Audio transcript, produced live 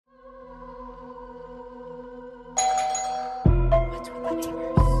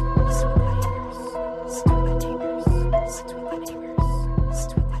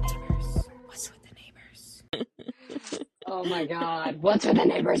Oh my God. What's with the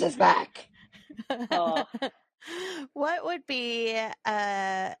neighbors is back. Oh. What would be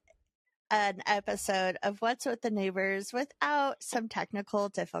an episode of What's with the Neighbors without some technical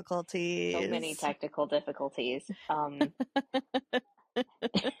difficulties? So many technical difficulties.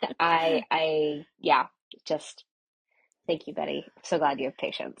 Yeah, just thank you, Betty. I'm so glad you have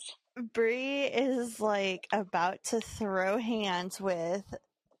patience. Bree is like about to throw hands with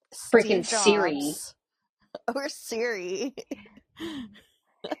Freaking Steve Siri. Jobs or Siri.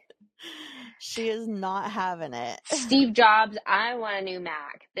 She is not having it. Steve Jobs, I want a new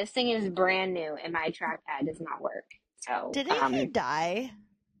Mac. This thing is brand new and my trackpad does not work. So, Didn't he die?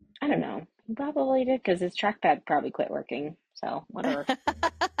 I don't know. He probably did because his trackpad probably quit working. So, whatever.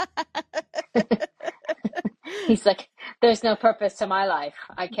 He's like, there's no purpose to my life.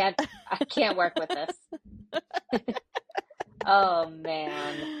 I can't work with this. Oh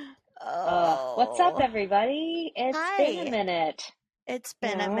man. What's up, Oh. everybody? It's been a Hi. minute. It's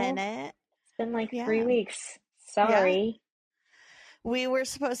been a minute. It's been like Yeah. 3 weeks. Yeah. Sorry. We were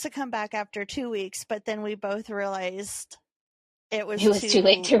supposed to come back after 2 weeks, but then we both realized it was too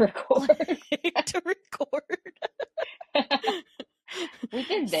late to record. late to record. We've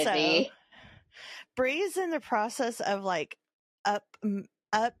been busy. So, Bree's in the process of like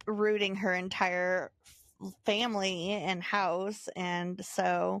uprooting her entire family and house, and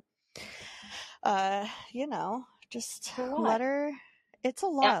so just let her. It's a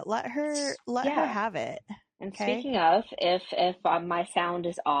lot. Let her have it. And okay? Speaking of, if my sound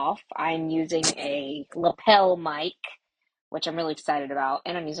is off, I'm using a lapel mic, which I'm really excited about,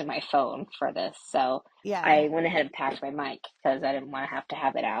 and I'm using my phone for this. So Yeah. I went ahead and packed my mic because I didn't want to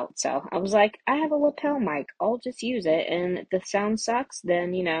have it out. So I was like, I have a lapel mic. I'll just use it. And if the sound sucks,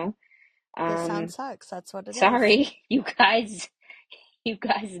 then the sound sucks. That's what it is. Sorry, you guys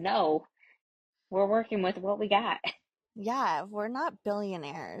know we're working with what we got. Yeah, we're not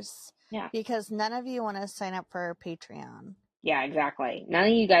billionaires. Yeah. Because none of you want to sign up for our Patreon. Yeah, exactly. None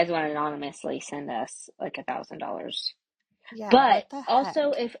of you guys want to anonymously send us like $1,000. Yeah, But what the heck?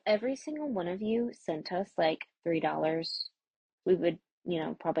 also, if every single one of you sent us like $3, we would,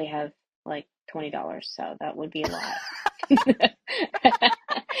 probably have like $20. So that would be a lot. 3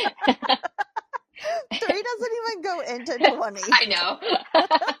 doesn't even go into 20. I know.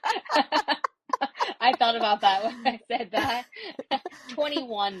 I thought about that when I said that.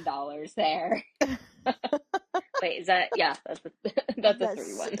 $21 there. Wait, is that? Yeah, that's a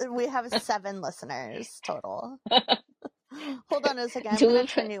 3-1. We have 7 listeners total. Hold on a second. I'm Two going of-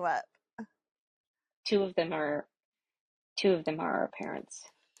 to turn you up. Two of them are our parents.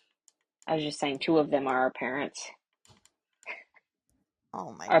 I was just saying 2 of them are our parents.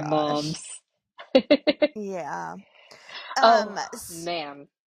 Oh my Our gosh. moms. Yeah. Oh, man.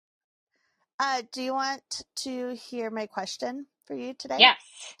 Do you want to hear my question for you today? Yes.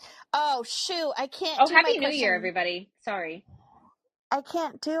 Oh, shoot. I can't do Happy my New Year, everybody. Sorry. I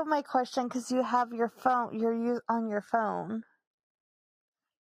can't do my question because you have your phone. You're on your phone.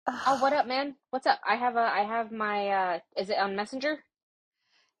 Oh, what up, man? What's up? I have my, is it on Messenger?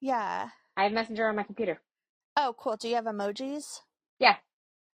 Yeah. I have Messenger on my computer. Oh, cool. Do you have emojis? Yeah.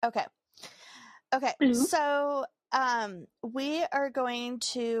 Okay. Mm-hmm. So,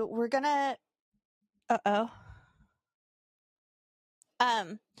 we're gonna,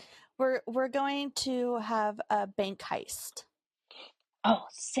 we're going to have a bank heist. Oh,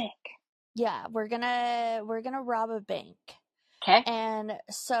 sick. Yeah, we're gonna rob a bank. Okay. And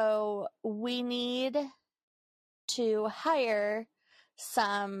so we need to hire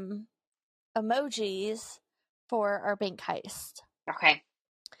some emojis for our bank heist. Okay.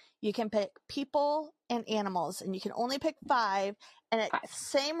 You can pick people and animals, and you can only pick 5. And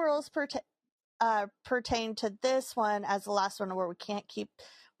same rules pertain to this one as the last one, where we can't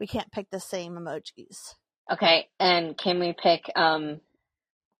pick the same emojis. Okay, and can we pick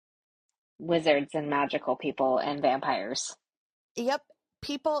wizards and magical people and vampires? Yep,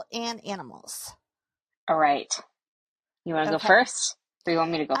 people and animals. All right. You want to go first? Or you want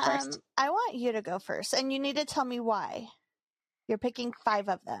me to go first? I want you to go first, and you need to tell me why. You're picking 5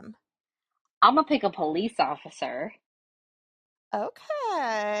 of them. I'm going to pick a police officer.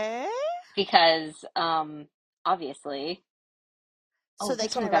 Okay. Because, obviously. So they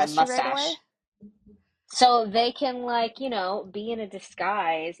can arrest you right away? So they can, be in a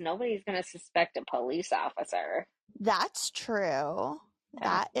disguise. Nobody's going to suspect a police officer. That's true.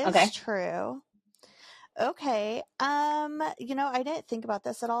 Yeah. That is true. Okay. I didn't think about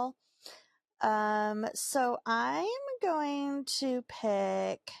this at all. So I'm going to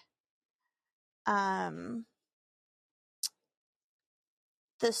pick,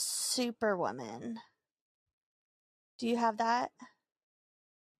 the Superwoman. Do you have that?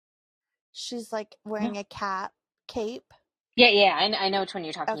 She's like wearing a cape. Yeah. I know which one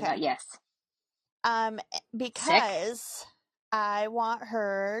you're talking Okay. about. Yes. Sick. Because I want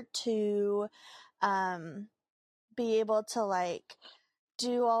her to be able to like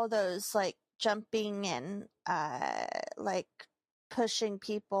do all those like jumping and like pushing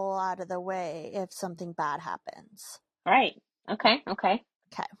people out of the way if something bad happens. Right. Okay. Okay.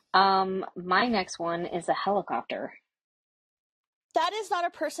 My next one is a helicopter. That is not a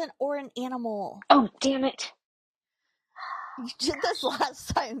person or an animal. Oh, damn it. You did this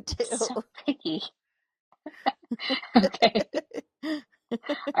last time too. So picky. Okay. All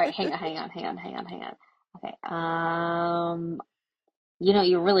right, hang on. Okay.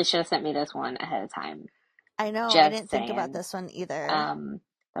 You really should have sent me this one ahead of time. I know. Just I didn't saying. think about this one either.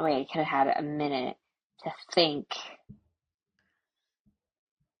 That way I could have had a minute to think.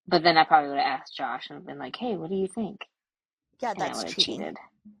 But then I probably would have asked Josh and been like, "Hey, what do you think?" Yeah, and that's I would have cheating. cheated.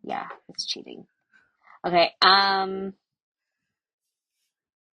 Yeah, it's cheating. Okay.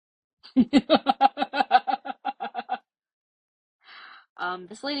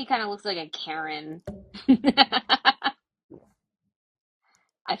 This lady kind of looks like a Karen.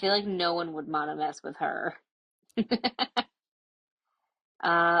 I feel like no one would want to mess with her. Wait,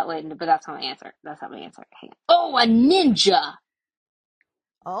 but that's not my answer. Hang on. Oh, a ninja!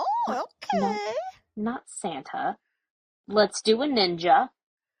 Oh, No, okay. not Santa. Let's do a ninja.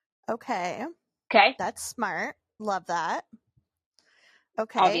 Okay. Okay. That's smart. Love that.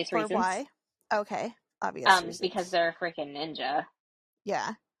 Okay. Obvious For reasons. why? Okay. Obvious reasons. Because they're a freaking ninja.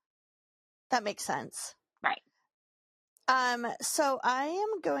 Yeah. That makes sense. Right. So I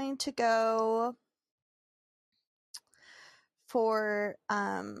am going to go for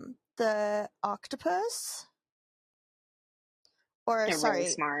the octopus. Or They're sorry,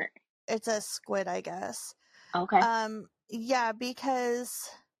 really smart. it's a squid, I guess. Okay. Yeah, because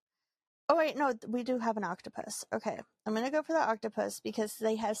oh wait, no, we do have an octopus. Okay. I'm gonna go for the octopus because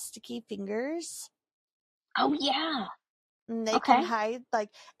they have sticky fingers. Oh yeah. And they can hide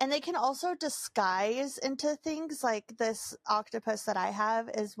and they can also disguise into things. Like this octopus that I have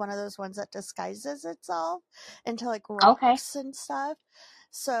is one of those ones that disguises itself into like rocks and stuff.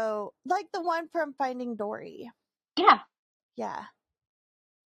 So like the one from Finding Dory. Yeah. Yeah.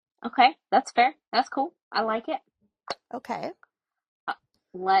 Okay, that's fair. That's cool. I like it. Okay.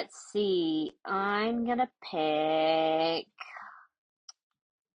 Let's see. I'm gonna pick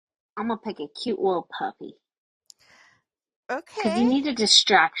a cute little puppy. Okay. Because you need a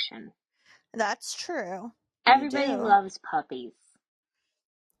distraction. That's true. Everybody loves puppies.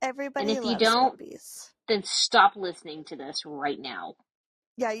 Everybody loves puppies. And if you don't, then stop listening to this right now.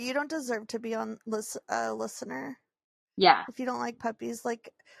 Yeah, you don't deserve to be on listener. Yeah. If you don't like puppies,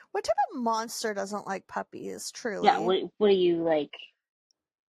 like what type of monster doesn't like puppies? Truly. Yeah. What are you like?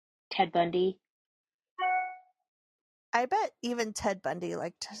 Ted Bundy? I bet even Ted Bundy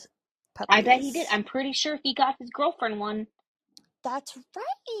liked puppies. I bet he did. I'm pretty sure he got his girlfriend one. That's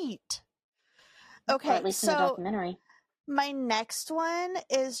right. Okay, or at least in the documentary. My next one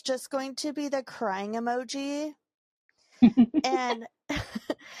is just going to be the crying emoji. and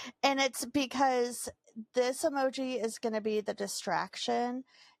it's because this emoji is going to be the distraction.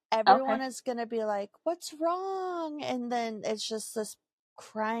 Everyone is going to be like, "What's wrong?" And then it's just this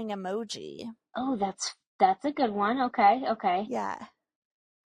crying emoji. Oh, that's a good one. Okay. Yeah.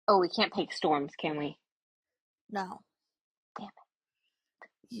 Oh, we can't pick storms, can we? No. Damn it.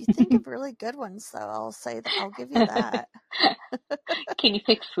 You think of really good ones, though. I'll say that. I'll give you that. Can you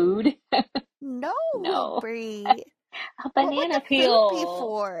pick food? No. Brie. A banana what would peel. Food be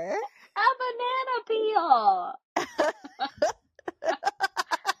for? A banana peel.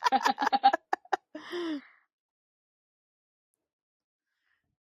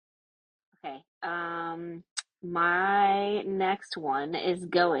 Okay. My next one is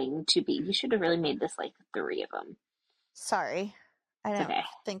going to be. You should have really made this like 3 of them. Sorry, I don't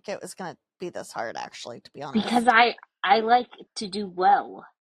think it was going to be this hard. Actually, to be honest, because I like to do well.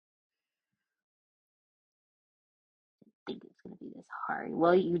 I didn't think it's going to be this hard.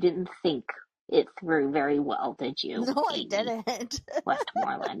 Well, you didn't think it through very well, did you? No, Amy? I didn't.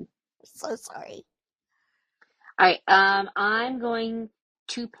 Westmoreland. So sorry. All right. I'm going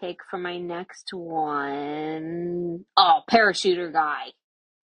to pick for my next one. Oh, parachuter guy.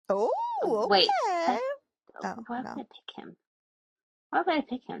 Oh, okay. Wait. Why would I pick him? Why would I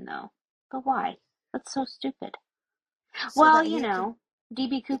pick him though? But why? That's so stupid. So well,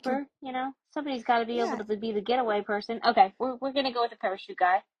 DB Cooper. Somebody's got to be able to be the getaway person. Okay, we're gonna go with the parachute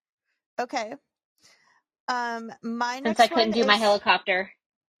guy. Okay. My next Since I couldn't do my helicopter.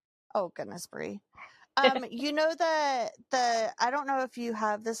 Oh goodness, Brie. You know the I don't know if you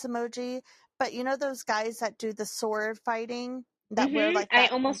have this emoji, but you know those guys that do the sword fighting that wear like I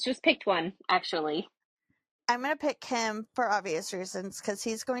that. almost just picked one, actually. I'm gonna pick him for obvious reasons because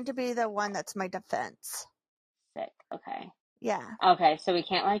he's going to be the one that's my defense. Sick. Okay. Yeah. Okay, so we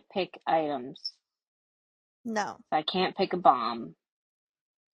can't like pick items. No. So I can't pick a bomb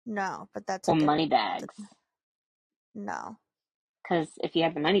No, but that's a or good. money bags. No. Because if you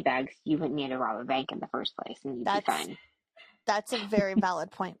had the money bags, you wouldn't need to rob a bank in the first place, and you'd be fine. That's a very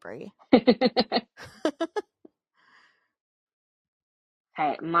valid point, Bree. Okay,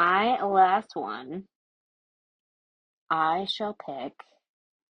 my last one. I shall pick.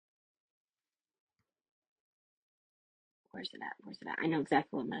 Where's it at? Where's it at? I know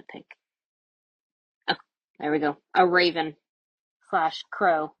exactly what I'm gonna pick. Oh, there we go. A raven /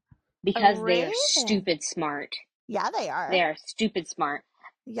 crow. Because they are stupid smart. Yeah, they are. They are stupid smart.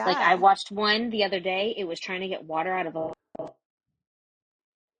 Yeah. Like, I watched one the other day. It was trying to get water out of a... Oh,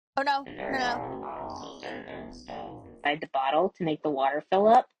 no. Inside the bottle to make the water fill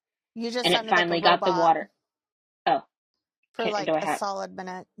up. You just and it finally got the water. Oh. For like a solid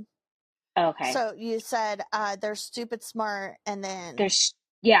minute. Okay. So you said they're stupid smart, and then... They're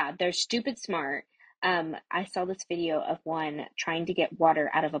stupid smart. I saw this video of one trying to get water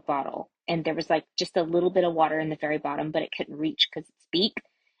out of a bottle, and there was like just a little bit of water in the very bottom, but it couldn't reach because it's beak.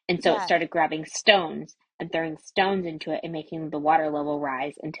 And so it started grabbing stones and throwing stones into it and making the water level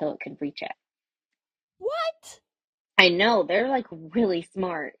rise until it could reach it. What? I know. They're like really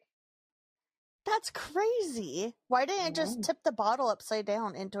smart. That's crazy. Why didn't it just tip the bottle upside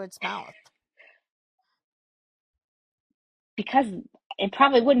down into its mouth? Because it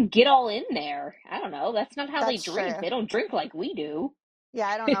probably wouldn't get all in there. I don't know. That's not how they drink. True. They don't drink like we do. Yeah,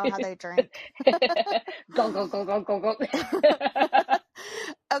 I don't know how they drink. Go, go, go, go, go, go.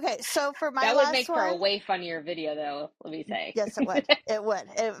 Okay, so for my that last would make one, for a way funnier video, though, let me say. Yes, it would. It would.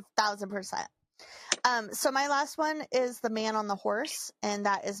 1,000%. So my last one is the man on the horse, and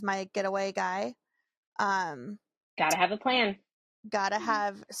that is my getaway guy. Gotta have a plan. Gotta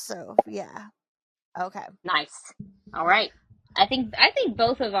have, so yeah. Okay. Nice. All right. I think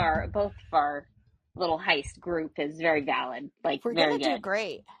both of our little heist group is very valid. Like, we're very gonna good. do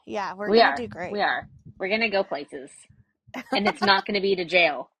great. Yeah, we're We gonna are. do great. We are. We're gonna go places. And it's not gonna be to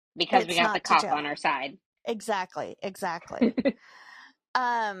jail because we got the cop on our side. Exactly.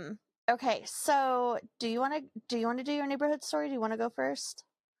 Okay, so do you want to do your neighborhood story? Do you want to go first?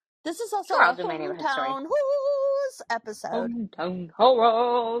 This is also I'll do my neighborhood story. Horrors episode. Hometown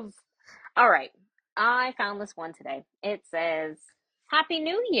horrors. All right. I found this one today. It says, Happy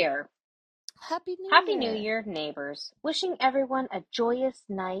New Year. Happy New Year, neighbors. Wishing everyone a joyous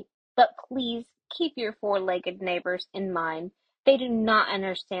night, but please keep your four-legged neighbors in mind. They do not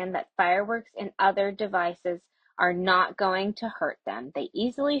understand that fireworks and other devices are not going to hurt them. They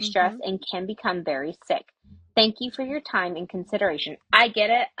easily stress and can become very sick. Thank you for your time and consideration. I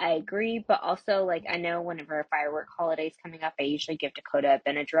get it. I agree. But also, like, I know whenever a firework holiday is coming up, I usually give Dakota a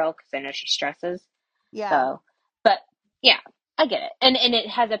Benadryl because I know she stresses. Yeah. So, but yeah, I get it. And it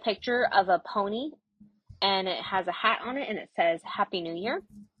has a picture of a pony, and it has a hat on it, and it says Happy New Year.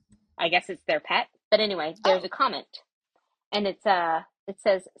 I guess it's their pet. But anyway, there's a comment. And it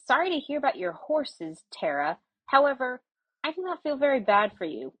says, Sorry to hear about your horses, Tara. However, I do not feel very bad for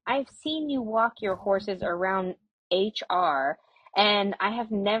you. I've seen you walk your horses around HR, and I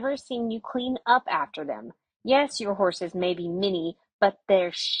have never seen you clean up after them. Yes, your horses may be mini, but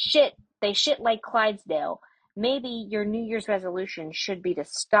they're shit. They shit like Clydesdale. Maybe your New Year's resolution should be to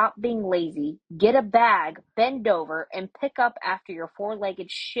stop being lazy, get a bag, bend over, and pick up after your four-legged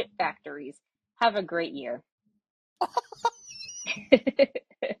shit factories. Have a great year.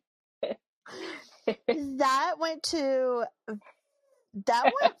 That went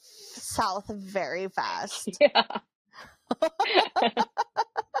south very fast. Yeah.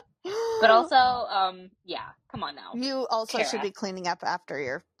 But also, yeah, come on now. You also Tara. should be cleaning up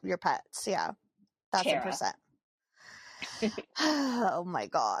after your pets. Yeah. 1,000%. Oh my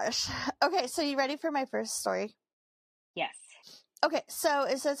gosh. Okay, so you ready for my first story? Yes. Okay, so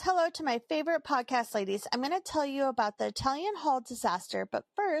it says, hello to my favorite podcast ladies. I'm going to tell you about the Italian Hall disaster, but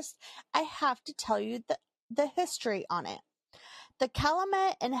first, I have to tell you the history on it. The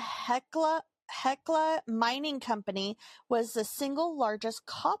Calumet and Hecla Mining Company was the single largest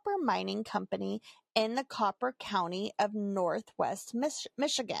copper mining company in the Copper County of Northwest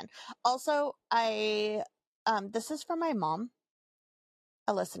Michigan. Also, this is from my mom,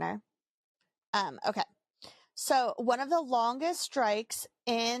 a listener. Okay. So one of the longest strikes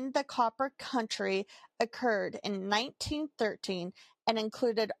in the copper country occurred in 1913 and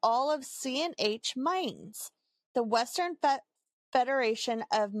included all of C&H mines. The Western Federation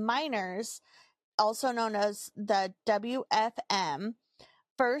of Miners, also known as the WFM,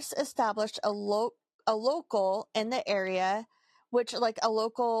 first established a local in the area, which, like, a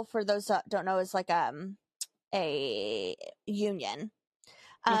local, for those that don't know, is like a union.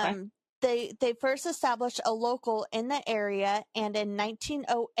 Okay. They first established a local in the area, and in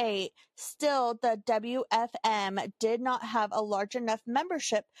 1908, still the WFM did not have a large enough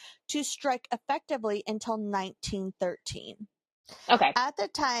membership to strike effectively until 1913. Okay. At the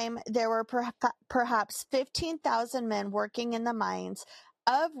time, there were perhaps 15,000 men working in the mines,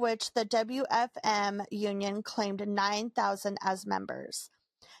 of which the WFM union claimed 9,000 as members.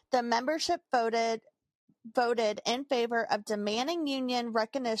 The membership voted in favor of demanding union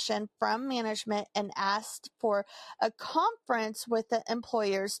recognition from management and asked for a conference with the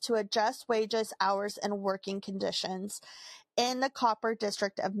employers to adjust wages, hours, and working conditions in the Copper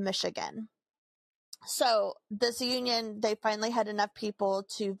District of Michigan. So this union, they finally had enough people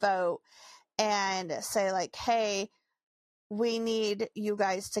to vote and say, like, hey, we need you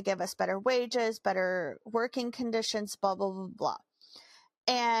guys to give us better wages, better working conditions, blah, blah, blah, blah.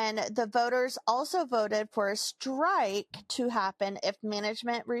 And the voters also voted for a strike to happen if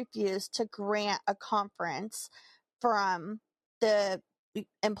management refused to grant a conference from the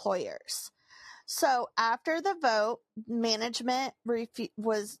employers. So after the vote, management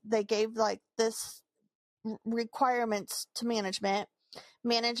they gave like this requirements to management.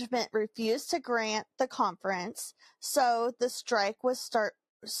 Management refused to grant the conference, so the strike was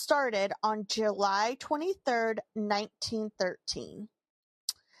started on July 23rd, 1913.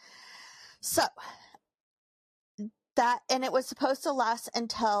 So and it was supposed to last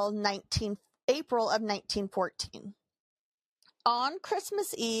until April of 1914. On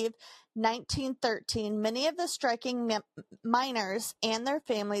Christmas Eve, 1913, many of the striking miners and their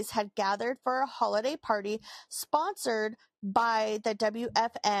families had gathered for a holiday party sponsored by the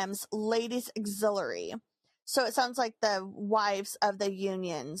WFM's Ladies Auxiliary. So it sounds like the wives of the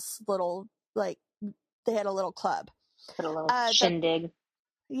union's little, like, they had a little club. Put a little shindig.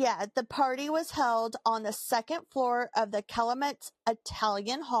 The party was held on the second floor of the Calumet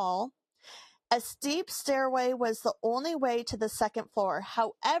Italian Hall. A steep stairway was the only way to the second floor.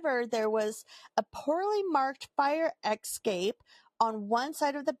 However, there was a poorly marked fire escape on one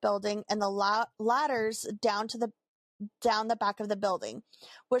side of the building and the ladders down the back of the building,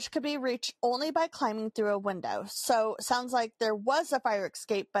 which could be reached only by climbing through a window. So sounds like there was a fire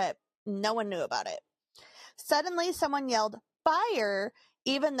escape, but no one knew about it. Suddenly, someone yelled, "Fire!"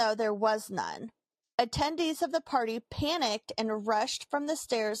 even though there was none. Attendees of the party panicked and rushed from the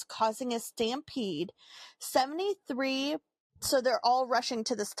stairs, causing a stampede. 73, so they're all rushing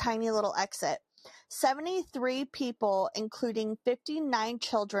to this tiny little exit. 73 people, including 59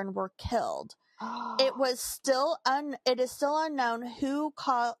 children, were killed. It is still unknown who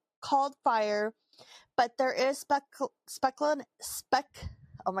called fire, but there is speculation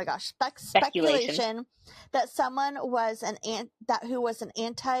that someone who was an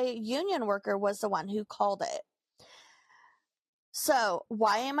anti-union worker was the one who called it. So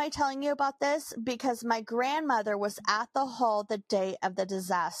why am I telling you about this? Because my grandmother was at the hall the day of the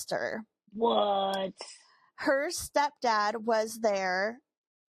disaster. What? Her stepdad was there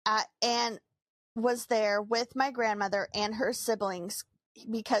with my grandmother and her siblings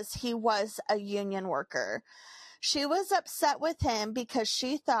because he was a union worker. She was upset with him because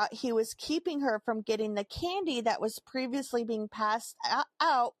she thought he was keeping her from getting the candy that was previously being passed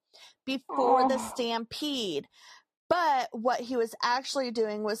out before the stampede. But what he was actually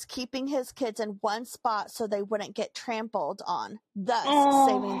doing was keeping his kids in one spot so they wouldn't get trampled on, thus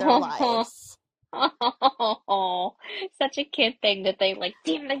saving their lives. Oh, such a kid thing that they like,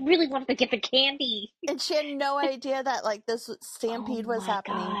 damn, I really wanted to get the candy. And she had no idea that like this stampede was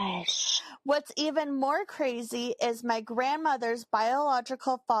happening. Gosh. What's even more crazy is my grandmother's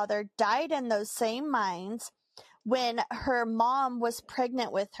biological father died in those same mines when her mom was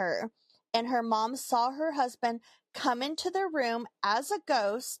pregnant with her. And her mom saw her husband come into the room as a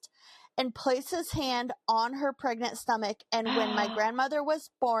ghost and place his hand on her pregnant stomach. And when my grandmother was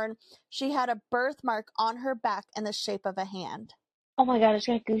born, she had a birthmark on her back in the shape of a hand. Oh my God, I just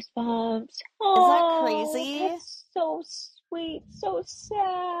got goosebumps. Isn't that crazy? That's so sweet, so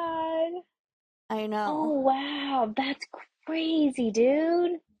sad. I know. Oh wow, that's crazy,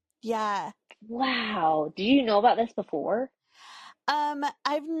 dude. Yeah. Wow. Did you know about this before?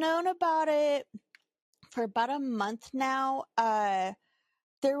 I've known about it for about a month now.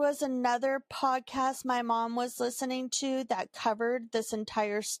 There was another podcast my mom was listening to that covered this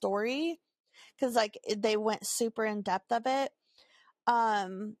entire story because like they went super in depth of it.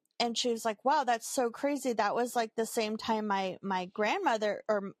 And she was like, wow, that's so crazy. That was like the same time my grandmother,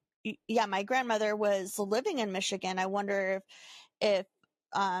 my grandmother was living in Michigan. I wonder if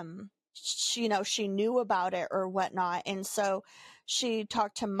she, she knew about it or whatnot. And so she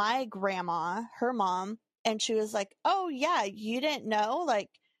talked to my grandma, her mom, and she was like, oh yeah, you didn't know? Like,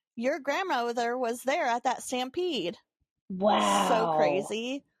 your grandmother was there at that stampede. So Wow.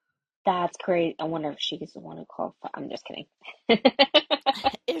 crazy. That's great. I wonder if she's the one who called. I'm just kidding.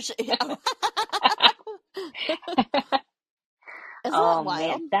 Is she, oh. Isn't that Oh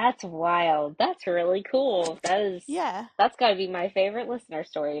wild? man, that's wild. That's really cool. Yeah. That's got to be my favorite listener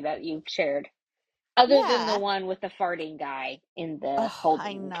story that you've shared. Other than the Yeah. one with the farting guy in the Oh,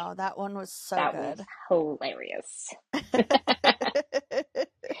 I holding. know. That one was so That was good. hilarious.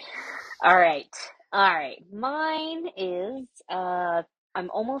 All right. All right. Mine is I'm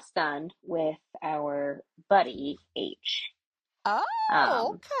almost done with our buddy H. Oh,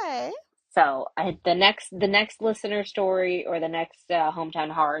 Um okay. so the next listener story or the next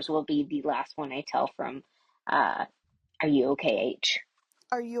hometown horrors will be the last one I tell from uh Are You Okay H?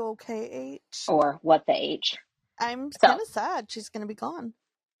 Are you okay, H? Or What the H? I'm kind So of sad she's going to be gone.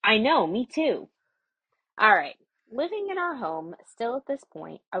 I know, me too. All right. Living in our home, still at this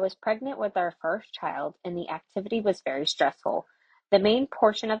point, I was pregnant with our first child, and the activity was very stressful. The main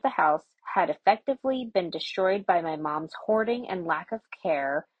portion of the house had effectively been destroyed by my mom's hoarding and lack of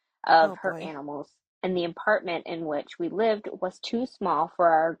care of Oh, her boy. animals, and the apartment in which we lived was too small for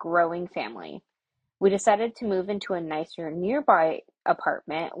our growing family. We decided to move into a nicer nearby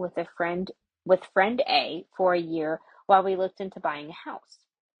apartment with friend A for a year while we looked into buying a house.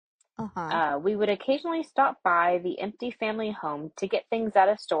 Uh-huh. We would occasionally stop by the empty family home to get things out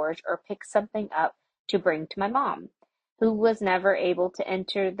of storage or pick something up to bring to my mom, who was never able to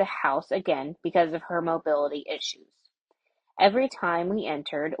enter the house again because of her mobility issues. Every time we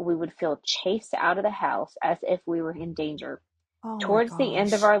entered, we would feel chased out of the house as if we were in danger. Oh, my Towards the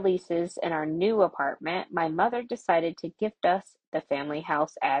end of gosh. our leases in our new apartment, my mother decided to gift us the family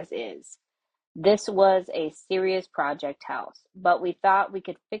house as is. This was a serious project house, but we thought we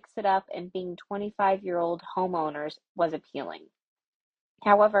could fix it up, and being 25-year-old homeowners was appealing.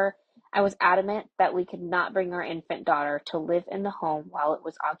 However, I was adamant that we could not bring our infant daughter to live in the home while it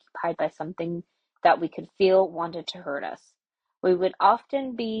was occupied by something that we could feel wanted to hurt us. We would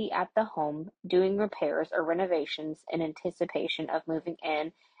often be at the home doing repairs or renovations in anticipation of moving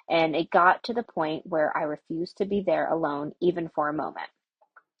in, and it got to the point where I refused to be there alone even for a moment.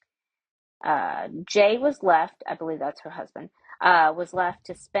 Jay was left, I believe that's her husband, was left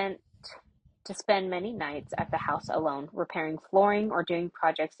to spend many nights at the house alone, repairing flooring or doing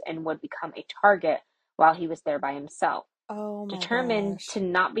projects, and would become a target while he was there by himself. Oh, my Determined to gosh.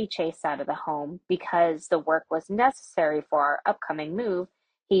 not be chased out of the home because the work was necessary for our upcoming move,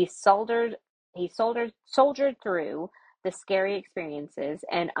 he soldiered through the scary experiences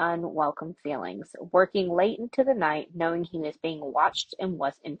and unwelcome feelings, working late into the night, knowing he was being watched and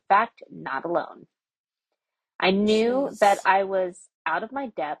was in fact not alone. I knew that Jeez. I was out of my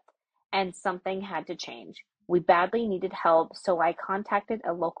depth and something had to change. We badly needed help, so I contacted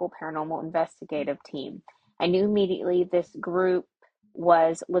a local paranormal investigative team. I knew immediately this group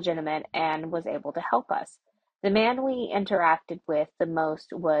was legitimate and was able to help us. The man we interacted with the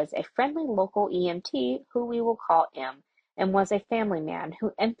most was a friendly local EMT who we will call M, and was a family man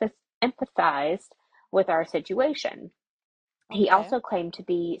who empathized with our situation. He Okay. also claimed to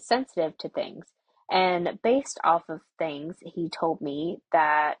be sensitive to things, and based off of things he told me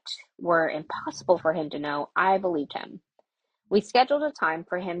that were impossible for him to know, I believed him. We scheduled a time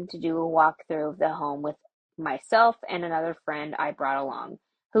for him to do a walkthrough of the home with myself and another friend I brought along,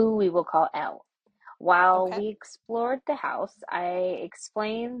 who we will call L. While Okay. we explored the house, I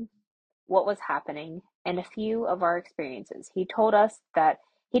explained what was happening and a few of our experiences. He told us that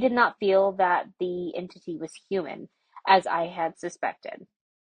he did not feel that the entity was human, as I had suspected.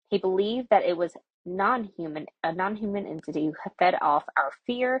 He believed that it was a non-human entity who fed off our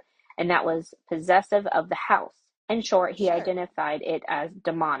fear and that was possessive of the house. In short, he Sure. identified it as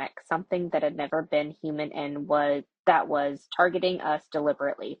demonic, something that had never been human and was targeting us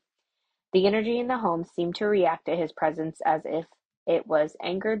deliberately. The energy in the home seemed to react to his presence as if it was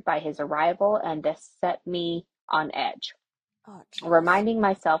angered by his arrival, and this set me on edge. Oh, jeez. Reminding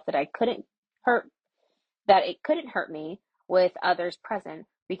myself hurt that it couldn't hurt me with others present,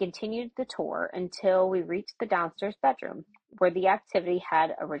 we continued the tour until we reached the downstairs bedroom, where the activity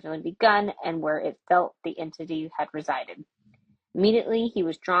had originally begun and where it felt the entity had resided. Immediately he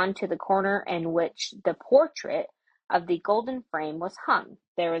was drawn to the corner in which the portrait of the golden frame was hung.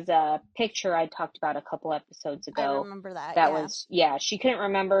 There was a picture I talked about a couple episodes ago. I remember that, That was, yeah, she couldn't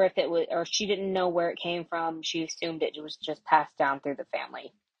remember if it was, or she didn't know where it came from. She assumed it was just passed down through the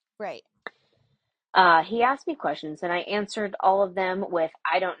family. Right. He asked me questions, and I answered all of them with,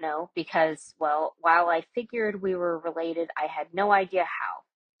 I don't know, because, well, while I figured we were related, I had no idea how.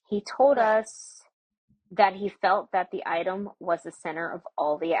 He told us that he felt that the item was the center of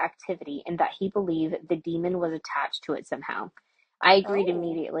all the activity and that he believed the demon was attached to it somehow. I agreed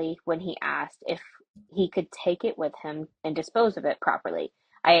immediately when he asked if he could take it with him and dispose of it properly.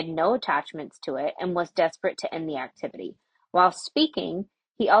 I had no attachments to it and was desperate to end the activity. While speaking,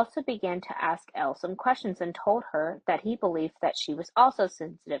 he also began to ask Elle some questions and told her that he believed that she was also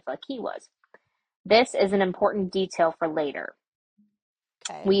sensitive like he was. This is an important detail for later.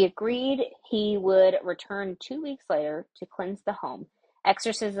 Okay. We agreed he would return 2 weeks later to cleanse the home.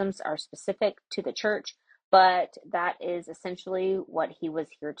 Exorcisms are specific to the church, but that is essentially what he was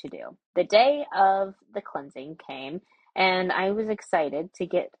here to do. The day of the cleansing came, and I was excited to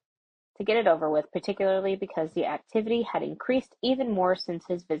get it over with, particularly because the activity had increased even more since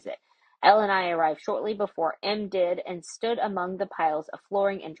his visit. Elle and I arrived shortly before M did and stood among the piles of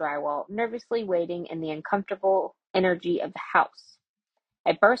flooring and drywall, nervously waiting in the uncomfortable energy of the house.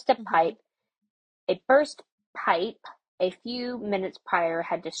 A burst pipe a few minutes prior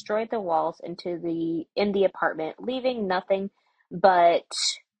had destroyed the walls in the apartment, leaving nothing but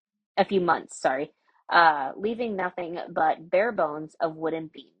leaving nothing but bare bones of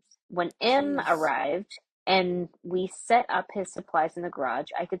wooden beams. When M arrived and we set up his supplies in the garage,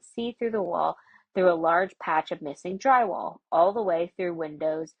 I could see through the wall through a large patch of missing drywall, all the way through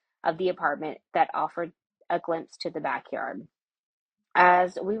windows of the apartment that offered a glimpse to the backyard.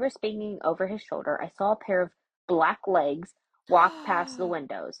 As we were speaking over his shoulder, I saw a pair of black legs walk past the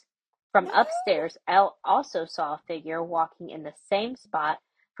windows. From upstairs, Elle also saw a figure walking in the same spot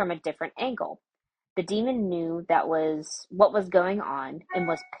from a different angle. The demon knew that was what was going on and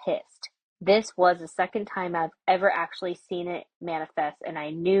was pissed. This was the second time I've ever actually seen it manifest, and I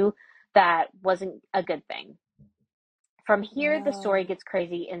knew that wasn't a good thing. From here, the story gets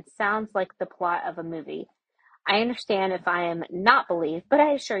crazy and sounds like the plot of a movie. I understand if I am not believed, but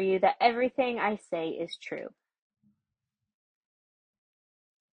I assure you that everything I say is true.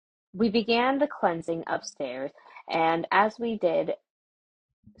 We began the cleansing upstairs, and as we did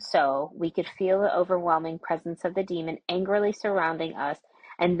so, we could feel the overwhelming presence of the demon angrily surrounding us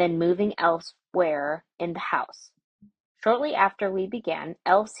and then moving elsewhere in the house. Shortly after we began,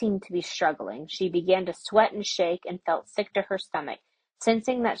 Elle seemed to be struggling. She began to sweat and shake and felt sick to her stomach.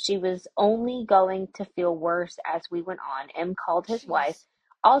 Sensing that she was only going to feel worse as we went on, M called his wife,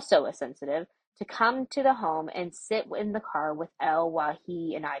 also a sensitive, to come to the home and sit in the car with Elle while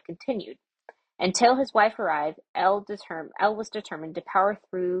he and I continued. Until his wife arrived, Elle was determined to power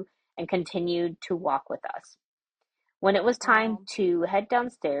through and continued to walk with us. When it was time to head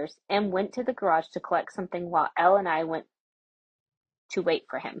downstairs, M went to the garage to collect something while Elle and I went to wait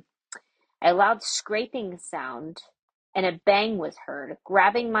for him. A loud scraping sound and a bang was heard,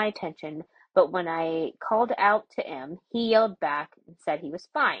 grabbing my attention, but when I called out to M, he yelled back and said he was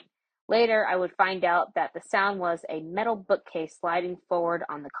fine. Later, I would find out that the sound was a metal bookcase sliding forward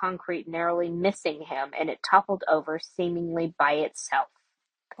on the concrete, narrowly missing him, and it toppled over seemingly by itself.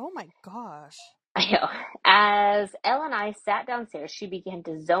 Oh my gosh. I know. As Elle and I sat downstairs, she began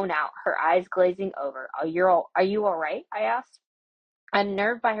to zone out, her eyes glazing over. Are you all right? I asked.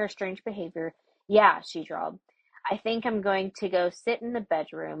 Unnerved by her strange behavior, yeah, she drawled. I think I'm going to go sit in the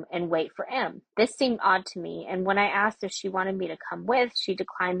bedroom and wait for M. This seemed odd to me, and when I asked if she wanted me to come with, she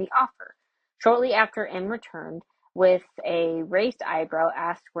declined the offer. Shortly after M returned, with a raised eyebrow,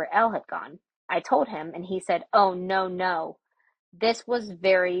 asked where Elle had gone. I told him, and he said, "Oh, no, no." This was a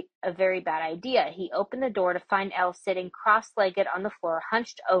very bad idea. He opened the door to find Elle sitting cross-legged on the floor,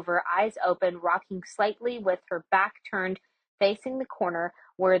 hunched over, eyes open, rocking slightly with her back turned, facing the corner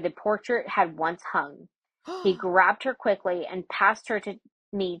where the portrait had once hung. He grabbed her quickly and passed her to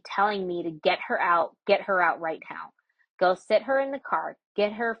me, telling me to get her out right now. Go sit her in the car,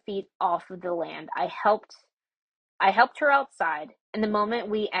 get her feet off of the land. I helped her outside, and the moment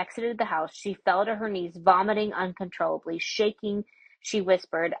we exited the house, she fell to her knees, vomiting uncontrollably. Shaking, she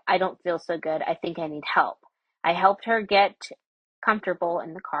whispered, "I don't feel so good. I think I need help." I helped her get comfortable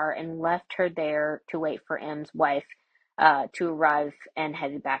in the car and left her there to wait for M's wife to arrive and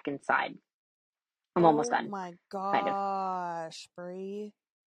headed back inside. I'm almost done. Oh my Kind of. gosh, Bree.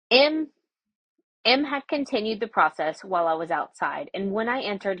 M had continued the process while I was outside, and when I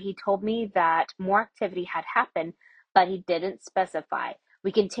entered, he told me that more activity had happened, but he didn't specify.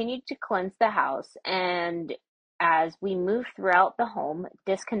 We continued to cleanse the house, and as we moved throughout the home,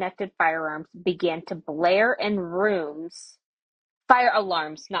 disconnected firearms began to blare in rooms. Fire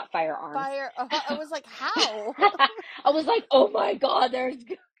alarms, not firearms. I was like, how? I was like, oh my God, there's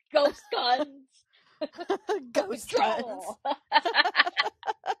ghost guns. Ghost guns.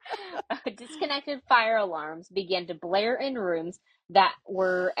 Disconnected fire alarms began to blare in rooms that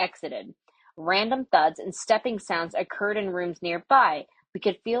were exited. Random thuds and stepping sounds occurred in rooms nearby. We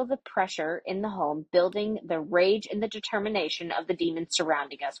could feel the pressure in the home, building the rage and the determination of the demons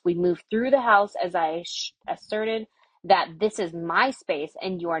surrounding us. We moved through the house as I asserted that this is my space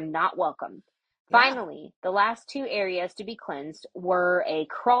and you are not welcome. Yeah. Finally, the last two areas to be cleansed were a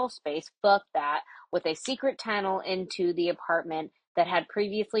crawl space, fuck that, with a secret tunnel into the apartment that had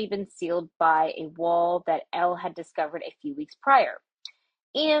previously been sealed by a wall that Elle had discovered a few weeks prior,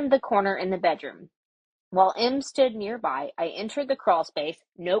 and the corner in the bedroom. While M stood nearby, I entered the crawl space,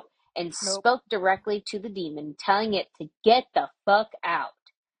 and spoke directly to the demon, telling it to get the fuck out.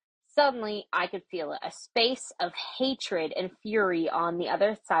 Suddenly, I could feel it, a space of hatred and fury on the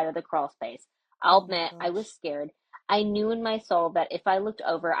other side of the crawl space. I'll admit, I was scared. I knew in my soul that if I looked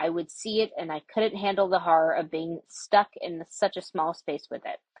over, I would see it, and I couldn't handle the horror of being stuck in such a small space with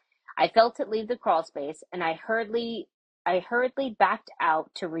it. I felt it leave the crawl space, and I hurriedly backed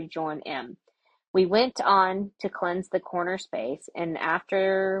out to rejoin M. We went on to cleanse the corner space, and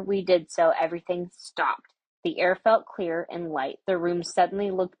after we did so, everything stopped. The air felt clear and light. The room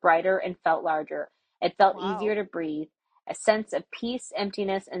suddenly looked brighter and felt larger. It felt easier to breathe. A sense of peace,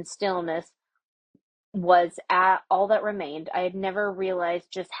 emptiness, and stillness was all that remained. I had never realized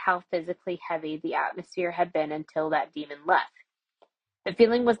just how physically heavy the atmosphere had been until that demon left. The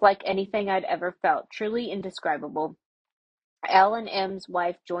feeling was like anything I'd ever felt, truly indescribable. Elle and M's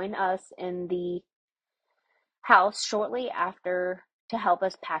wife joined us in the house shortly after to help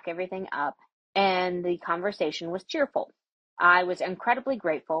us pack everything up, and the conversation was cheerful. I was incredibly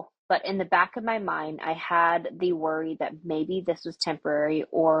grateful, but in the back of my mind, I had the worry that maybe this was temporary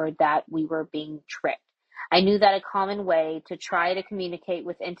or that we were being tricked. I knew that a common way to try to communicate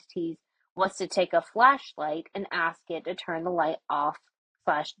with entities was to take a flashlight and ask it to turn the light off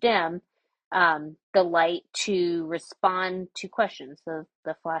slash dim the light to respond to questions. So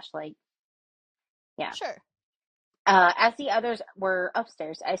the flashlight, yeah. Sure. As the others were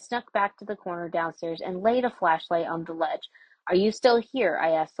upstairs, I snuck back to the corner downstairs and laid a flashlight on the ledge. Are you still here?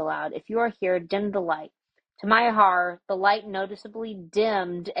 I asked aloud. If you are here, dim the light. To my horror, the light noticeably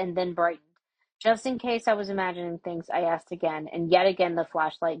dimmed and then brightened. Just in case I was imagining things, I asked again, and yet again the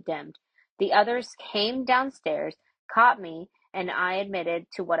flashlight dimmed. The others came downstairs, caught me, and I admitted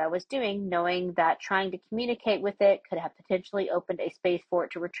to what I was doing, knowing that trying to communicate with it could have potentially opened a space for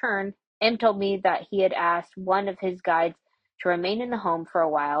it to return. M told me that he had asked one of his guides to remain in the home for a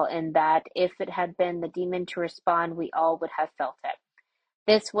while, and that if it had been the demon to respond, we all would have felt it.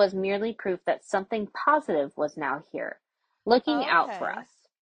 This was merely proof that something positive was now here, looking out for us.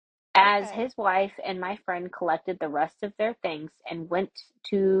 As his wife and my friend collected the rest of their things and went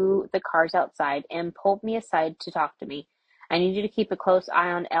to the cars outside, M pulled me aside to talk to me. I need you to keep a close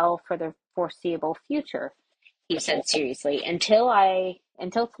eye on Elle for the foreseeable future, he said seriously.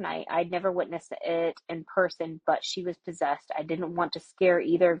 Until tonight, I'd never witnessed it in person, but she was possessed. I didn't want to scare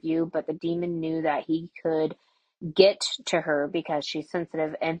either of you, but the demon knew that he could get to her because she's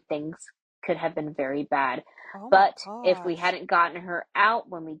sensitive and things could have been very bad. But if we hadn't gotten her out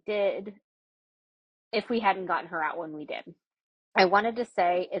when we did, I wanted to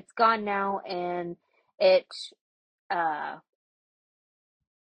say it's gone now, and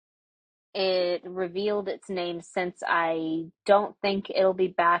it revealed its name since I don't think it'll be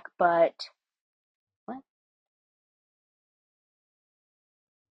back, but what?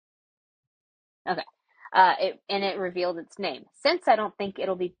 Okay. It revealed its name. Since I don't think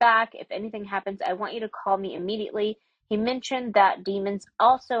it'll be back, if anything happens, I want you to call me immediately. He mentioned that demons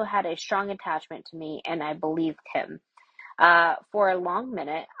also had a strong attachment to me, and I believed him. For a long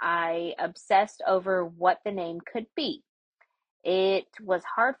minute, I obsessed over what the name could be. It was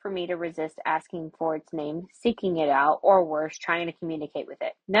hard for me to resist asking for its name, seeking it out, or worse, trying to communicate with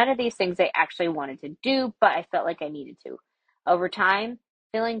it. None of these things I actually wanted to do, but I felt like I needed to. Over time,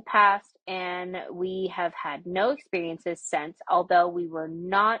 feeling passed, and we have had no experiences since, although we were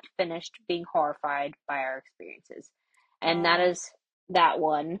not finished being horrified by our experiences. And that is that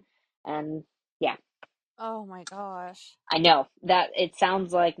one. And yeah. Oh my gosh. I know that it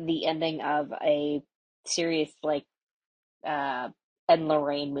sounds like the ending of a serious, like, and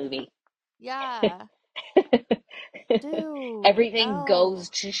Lorraine movie. Yeah. Dude, Everything no. goes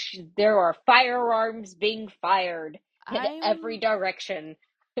to there are firearms being fired in every direction.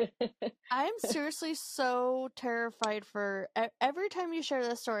 I'm seriously so terrified for every time you share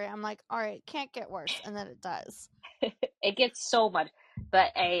this story. I'm like, all right, can't get worse, and then it does. It gets so much,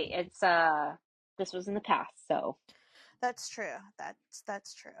 but it's this was in the past, so That's true.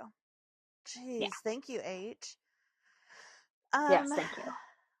 That's true. yeah. Jeez, thank you, H. Yes, thank you.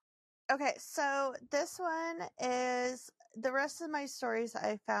 Okay, so this one is the rest of my stories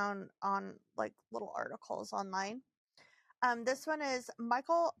I found on like little articles online. This one is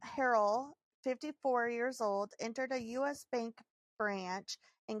Michael Harrell, 54 years old, entered a U.S. bank branch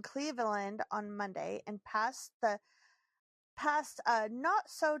in Cleveland on Monday and passed a not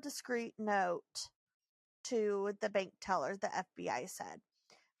so discreet note to the bank teller, the FBI said.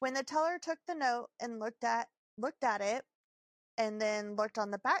 When the teller took the note and looked at it and then looked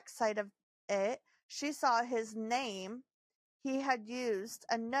on the back side of it, she saw his name. He had used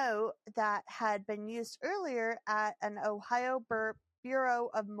a note that had been used earlier at an Ohio Bureau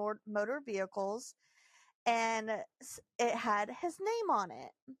of Motor Vehicles, and it had his name on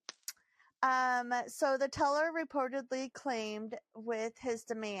it. So the teller reportedly claimed with his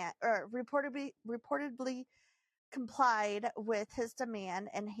demand, or reportedly complied with his demand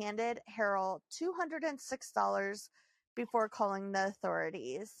and handed Harrell $206 before calling the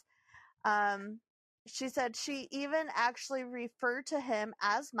authorities. She said she even actually referred to him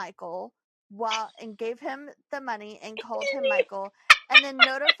as Michael and gave him the money and called him Michael and then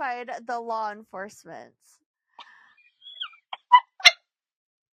notified the law enforcement.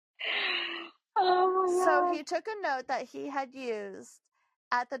 Oh my So God. he took a note that he had used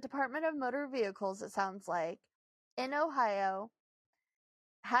at the Department of Motor Vehicles, it sounds like, in Ohio,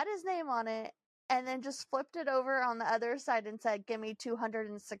 had his name on it, and then just flipped it over on the other side and said, "Give me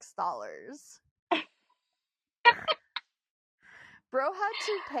 $206." Bro had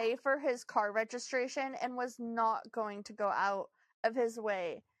to pay for his car registration and was not going to go out of his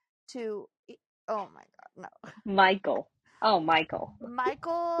way to. Oh my God, no. Michael. Oh, Michael.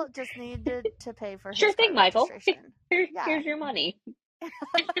 Michael just needed to pay for Sure his thing, car Michael. registration. Yeah. Here's your money.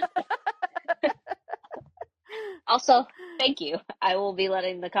 Also, thank you. I will be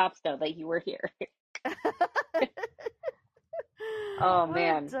letting the cops know that you were here. Oh What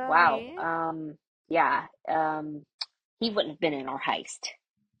a man. Wow. dummy. Yeah. He wouldn't have been in our heist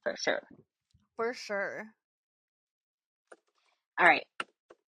for sure. For sure. All right.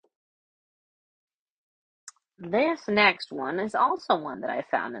 This next one is also one that I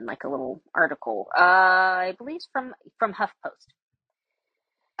found in like a little article. I believe it's from HuffPost.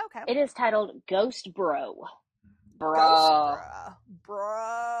 Okay. It is titled Ghost Bro. Ghost Bro. bro.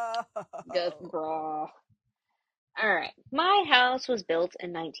 Bro. Ghost Bro. Alright. My house was built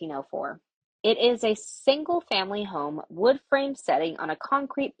in 1904. It is a single-family home, wood frame setting on a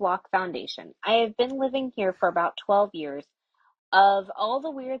concrete block foundation. I have been living here for about 12 years. Of all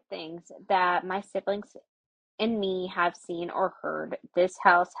the weird things that my siblings and me have seen or heard, this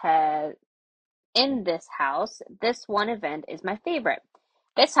one event is my favorite.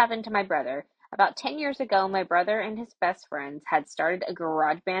 This happened to my brother. About 10 years ago, my brother and his best friends had started a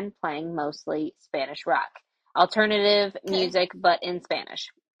garage band playing mostly Spanish rock. Alternative Okay. music, but in Spanish.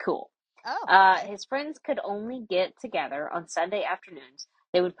 Cool. Oh, okay. His friends could only get together on Sunday afternoons.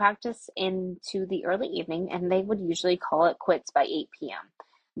 They would practice into the early evening, and they would usually call it quits by 8 p.m.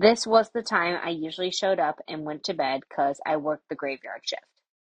 This was the time I usually showed up and went to bed because I worked the graveyard shift.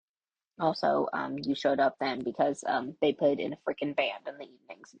 Also, you showed up then because they played in a freaking band in the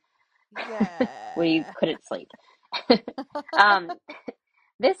evenings where you Yeah. couldn't sleep. um,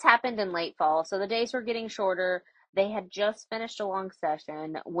 this happened in late fall, so the days were getting shorter. They had just finished a long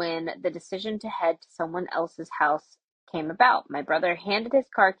session when the decision to head to someone else's house came about. My brother handed his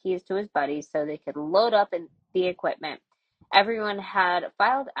car keys to his buddies so they could load up in the equipment. Everyone had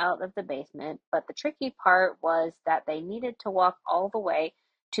filed out of the basement, but the tricky part was that they needed to walk all the way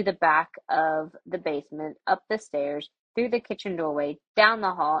to the back of the basement, up the stairs, through the kitchen doorway, down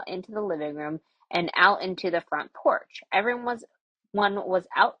the hall, into the living room, and out into the front porch. One was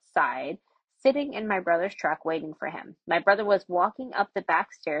outside, sitting in my brother's truck waiting for him. My brother was walking up the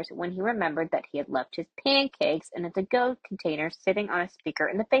back stairs when he remembered that he had left his pancakes in a to-go container sitting on a speaker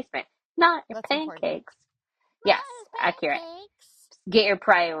in the basement. Not your That's important. pancakes. Yes, accurate. Pancakes. Get your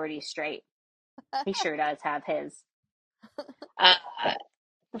priorities straight. He sure does have his. Uh,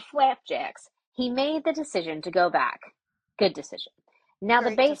 the flapjacks. He made the decision to go back. Good decision. Now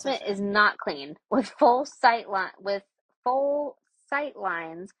the Great basement is decision. not clean. With full sight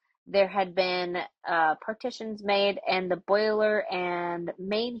lines, there had been partitions made, and the boiler and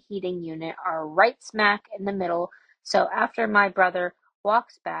main heating unit are right smack in the middle. So after my brother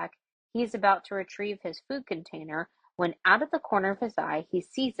walks back, he's about to retrieve his food container when out of the corner of his eye he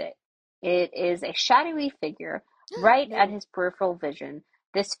sees it. It is a shadowy figure right at No. his peripheral vision.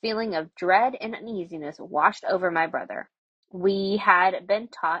 This feeling of dread and uneasiness washed over my brother. We had been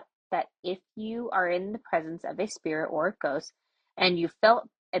taught that if you are in the presence of a spirit or a ghost and you felt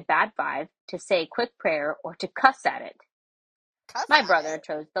a bad vibe, to say a quick prayer or to cuss at it. Cuss My at brother it.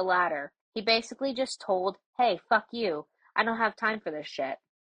 chose the latter. He basically just told, hey, fuck you. I don't have time for this shit.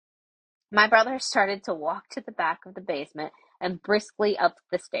 My brother started to walk to the back of the basement and briskly up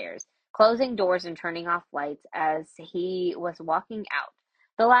the stairs, closing doors and turning off lights as he was walking out.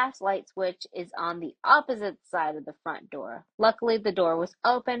 The last light switch is on the opposite side of the front door. Luckily, the door was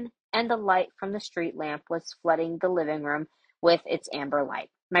open and the light from the street lamp was flooding the living room with its amber light.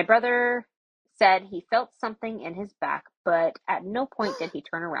 My brother said he felt something in his back, but at no point did he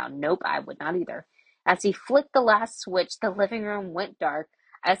turn around. Nope, I would not either. As he flicked the last switch, the living room went dark,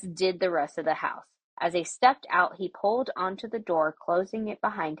 as did the rest of the house. As he stepped out, he pulled onto the door, closing it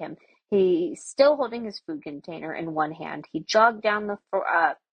behind him. He, still holding his food container in one hand, he jogged down the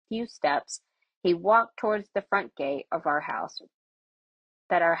few steps. He walked towards the front gate of our house,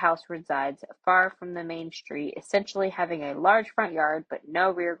 that our house resides, far from the main street, essentially having a large front yard but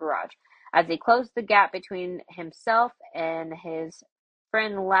no rear garage. As he closed the gap between himself and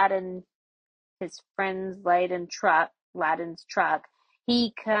friend Laden, his friend's Ladin's truck,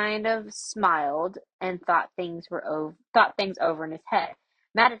 he kind of smiled and thought things over in his head,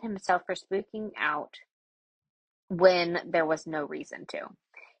 mad at himself for speaking out when there was no reason to.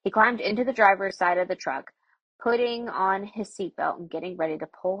 He climbed into the driver's side of the truck, putting on his seatbelt and getting ready to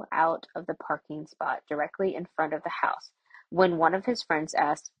pull out of the parking spot directly in front of the house, when one of his friends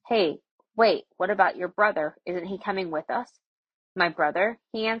asked, "Hey, wait, what about your brother? Isn't he coming with us?" "My brother?"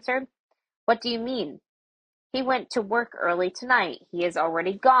 he answered. "What do you mean?" "He went to work early tonight. He is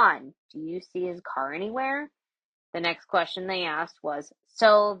already gone. Do you see his car anywhere?" The next question they asked was,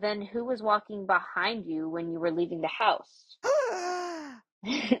 "So then who was walking behind you when you were leaving the house?"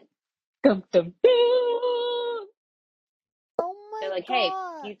 Dum, dum, dum. Oh my They're like, "Hey,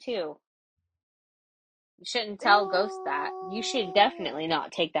 you gosh. too. You shouldn't tell ghosts that. You should Ew. definitely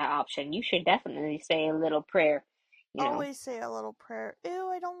not take that option. You should definitely say a little prayer, you know." Always say a little prayer. Ew,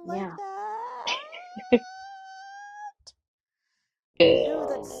 I don't like Yeah. that. Ew,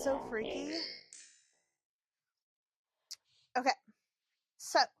 that's so freaky. Okay,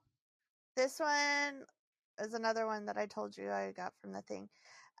 so this one is another one that I told you I got from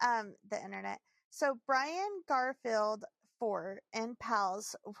the internet. So Brian Garfield Ford and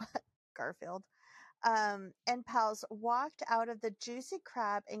pals, Garfield, and pals walked out of the Juicy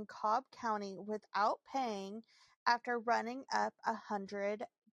Crab in Cobb County without paying after running up $100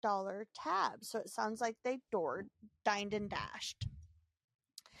 tab. So it sounds like they dined and dashed.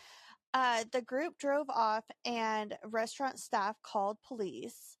 The group drove off, and restaurant staff called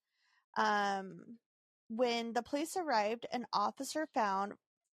police. When the police arrived, an officer found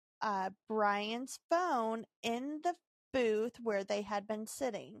Brian's phone in the booth where they had been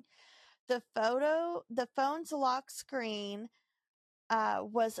sitting. The phone's lock screen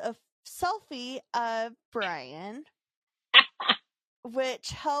was a selfie of Brian, which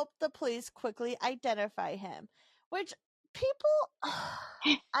helped the police quickly identify him. Which people,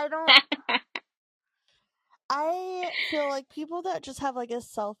 I feel like people that just have like a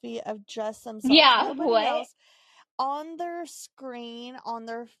selfie of just themselves, Yeah, nobody what? else, on their screen, on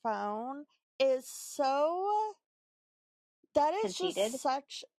their phone, is so, that is Conceited? just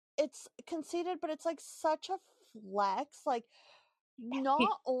such, it's conceited, but it's like such a flex. Like,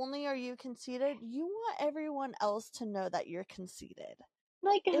 not only are you conceited, you want everyone else to know that you're conceited.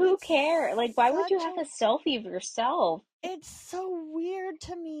 Like, And who cares? Like, why would you have a selfie of yourself? it's so weird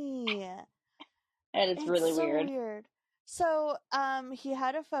to me. That is It's really so weird. weird. So, he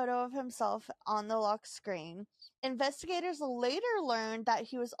had a photo of himself on the lock screen. Investigators later learned that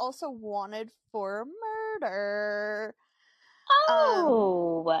he was also wanted for murder.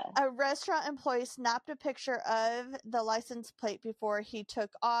 Oh, A restaurant employee snapped a picture of the license plate before he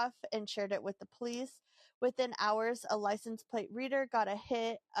took off and shared it with the police. Within hours, a license plate reader got a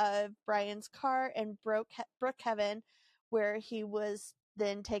hit of Brian's car in Brookhaven, where he was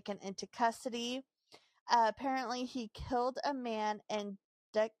then taken into custody. Apparently, he killed a man in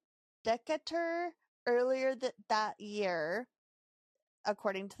Decatur earlier that year,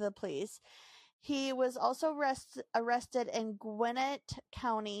 according to the police. He was also arrested in Gwinnett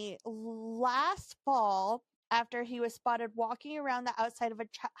County last fall after he was spotted walking around the outside of a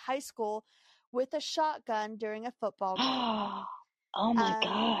high school with a shotgun during a football game. oh my Um,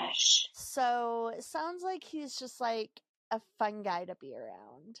 gosh. so it sounds like he's just like a fun guy to be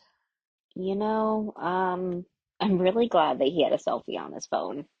around. You know, I'm really glad that he had a selfie on his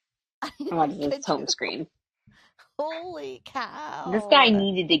phone. On his Could home you? screen. Holy This guy cow.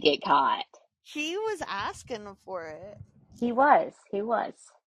 needed to get caught. He was asking for it. He was. He was.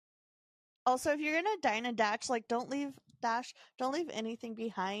 Also, if you're gonna dine and dash, like don't leave anything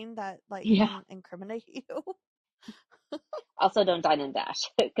behind that like Yeah. can incriminate you. Also, don't dine and dash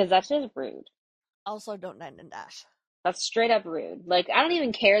because that's just rude. Also, don't dine and dash. That's straight up rude. Like, I don't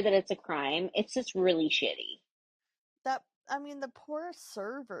even care that it's a crime. It's just really shitty. The poor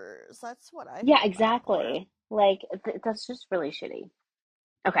servers. That's what I Yeah, feel bad for. exactly. Like, that's just really shitty.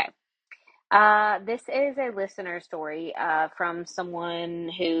 Okay. This is a listener story from someone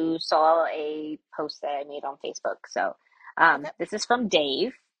who saw a post that I made on Facebook. So, Okay. this is from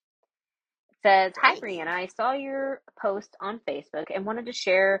Dave. It says, "Hi, Dave. Brianna. I saw your post on Facebook and wanted to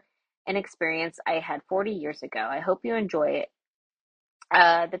share an experience I had 40 years ago. I hope you enjoy it.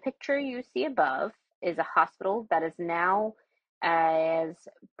 The picture you see above is a hospital that is as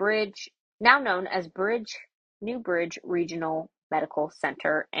Bridge, now known as New Bridge Regional Medical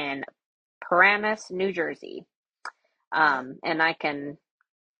Center in Paramus, New Jersey. Okay. And I can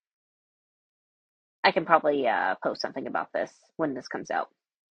probably post something about this when this comes out.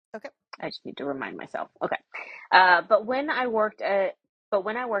 Okay. I just need to remind myself. Okay. But when I worked as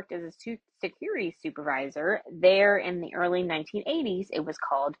a security supervisor there in the early 1980s, it was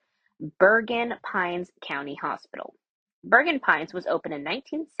called Bergen Pines County Hospital. Bergen Pines was opened in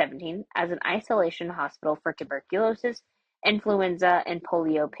 1917 as an isolation hospital for tuberculosis, influenza, and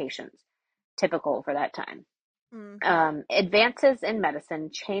polio patients, typical for that time. Mm-hmm. Advances in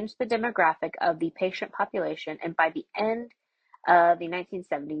medicine changed the demographic of the patient population, and by the end of the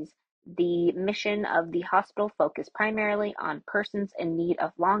 1970s, the mission of the hospital focused primarily on persons in need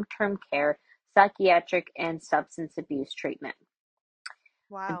of long-term care, psychiatric, and substance abuse treatment. The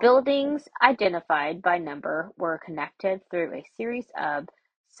Wow. buildings, identified by number, were connected through a series of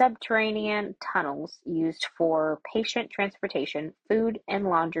subterranean tunnels used for patient transportation, food, and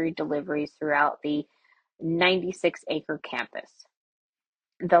laundry deliveries throughout the 96-acre campus.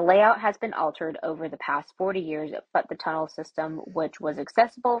 The layout has been altered over the past 40 years, but the tunnel system, which was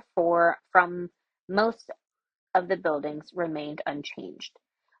accessible from most of the buildings, remained unchanged.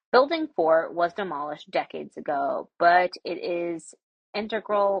 Building 4 was demolished decades ago, but it is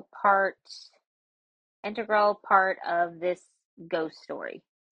integral part integral part of this ghost story.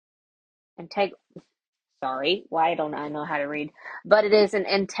 Integ Sorry, why don't I know how to read? But it is an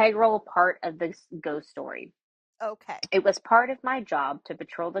integral part of this ghost story. Okay. It was part of my job to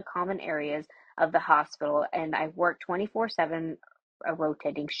patrol the common areas of the hospital, and I worked 24/7, a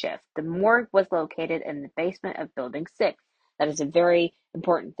rotating shift. The morgue was located in the basement of Building 6. That is a very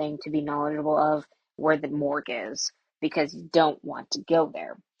important thing to be knowledgeable of, where the morgue is, because you don't want to go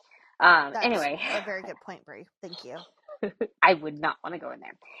there. That's Anyway, a very good point, Brie. Thank you. I would not want to go in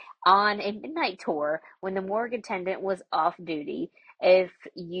there. On a midnight tour, when the morgue attendant was off duty, if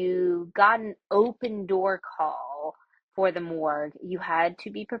you got an open door call for the morgue, you had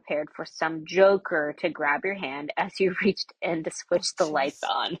to be prepared for some joker to grab your hand as you reached in to Oh, switch the lights jeez.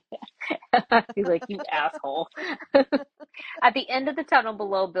 on. Be like, you asshole. At the end of the tunnel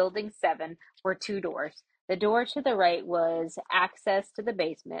below Building 7 were two doors. The door to the right was access to the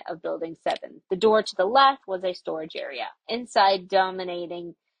basement of Building 7. The door to the left was a storage area. Inside,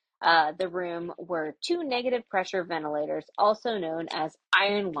 dominating the room were two negative pressure ventilators, also known as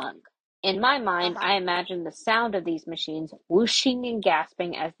iron lung. In my mind, Uh-huh. I imagine the sound of these machines whooshing and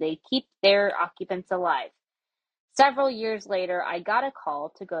gasping as they keep their occupants alive. Several years later, I got a call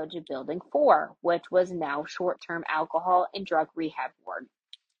to go to Building 4, which was now short-term alcohol and drug rehab ward.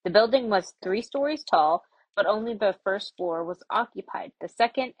 The building was Okay. 3 stories tall, but only the first floor was occupied. The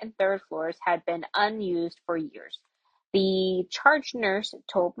second and third floors had been unused for years. The charge nurse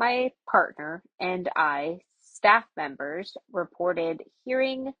told my partner and I staff members reported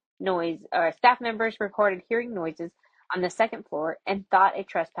hearing noises on the second floor and thought a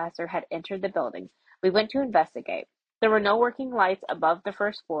trespasser had entered the building. We went to investigate. There were no working lights above the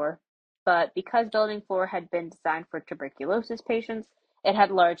first floor, but because building 4 had been designed for tuberculosis patients, it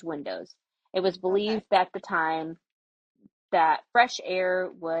had large windows. It was Okay. believed at the time that fresh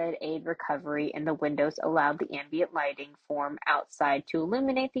air would aid recovery, and the windows allowed the ambient lighting from outside to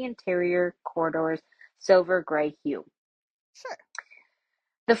illuminate the interior corridor's silver gray hue. Sure.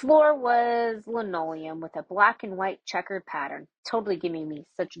 The floor was linoleum with a black and white checkered pattern, totally giving me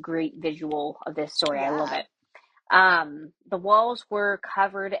such great visual of this story. I love Yeah. it. The walls were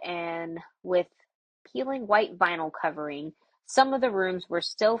covered with peeling white vinyl covering Some of the rooms were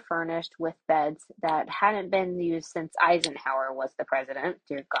still furnished with beds that hadn't been used since Eisenhower was the president.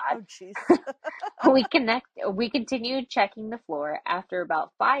 Dear God. Oh, jeez. We continued checking the floor. After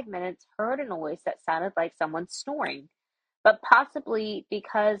about 5 minutes, heard a noise that sounded like someone snoring. But possibly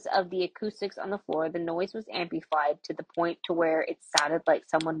because of the acoustics on the floor, the noise was amplified to the point to where it sounded like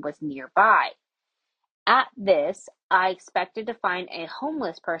someone was nearby. At this, I expected to find a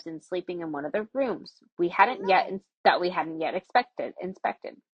homeless person sleeping in one of the rooms Oh, no. we hadn't yet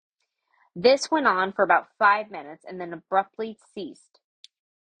inspected. This went on for about 5 minutes and then abruptly ceased.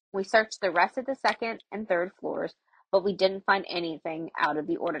 We searched the rest of the second and third floors, but we didn't find anything out of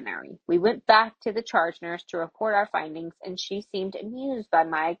the ordinary. We went back to the charge nurse to report our findings, and she seemed amused by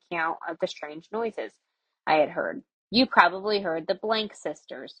my account of the strange noises I had heard. You probably heard the Blank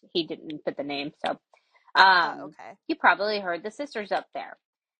sisters. He didn't put the name, so Okay. you probably heard the sisters up there.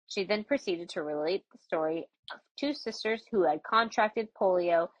 She then proceeded to relate the story of two sisters who had contracted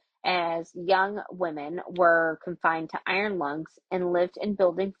polio as young women, were confined to iron lungs, and lived in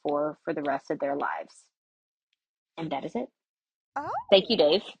Building 4 for the rest of their lives. And that is it. Thank you, Oh,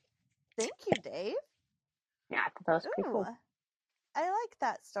 Dave. thank you, Dave. Yeah, I thought that was pretty Ooh, cool. I like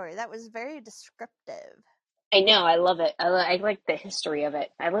that story. That was very descriptive. I know, I love it. I like the history of it.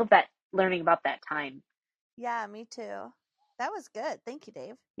 I love that, learning about that time. Yeah, me too. That was good. Thank you,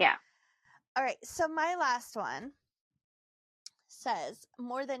 Dave. Yeah. All right, so my last one says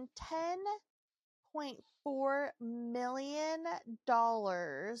more than $10.4 million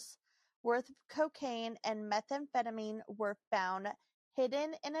worth of cocaine and methamphetamine were found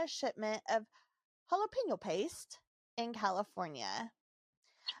hidden in a shipment of jalapeno paste in California.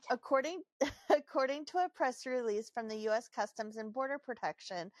 According to a press release from the U.S. Customs and Border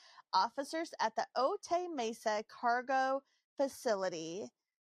Protection, officers at the Otay Mesa cargo facility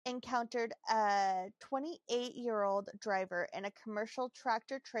encountered a 28-year-old driver in a commercial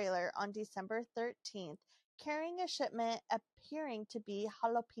tractor trailer on December 13th carrying a shipment appearing to be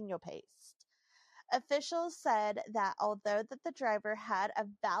jalapeno paste. Officials said that although that the driver had a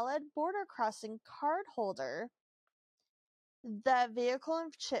valid border crossing card holder, the vehicle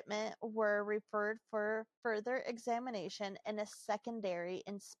and shipment were referred for further examination in a secondary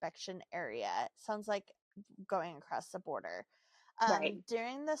inspection area. Sounds like going across the border. Right.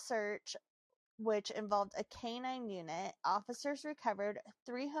 During the search, which involved a canine unit, officers recovered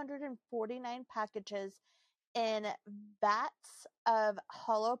 349 packages in vats of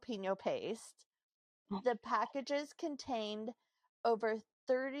jalapeno paste. The packages contained over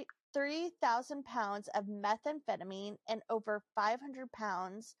 3,000 pounds of methamphetamine and over 500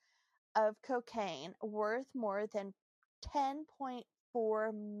 pounds of cocaine worth more than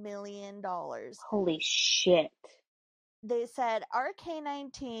 $10.4 million. Holy shit. They said our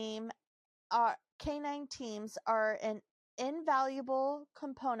canine teams are an invaluable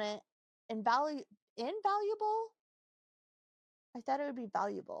component. Invaluable? I thought it would be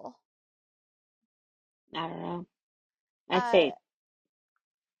valuable. I don't know. I'd say,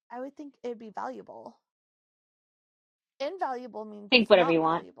 I would think it would be valuable. Invaluable means think whatever not you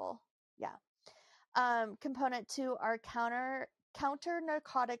want. valuable. Yeah. Component to our counter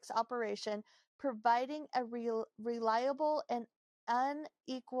narcotics operation, providing a reliable and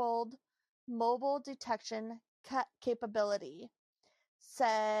unequaled mobile detection capability,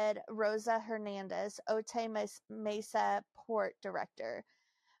 said Rosa Hernandez, Otay Mesa Port Director.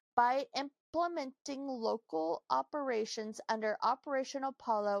 By implementing local operations under Operation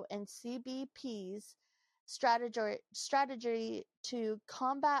Apollo and CBP's strategy to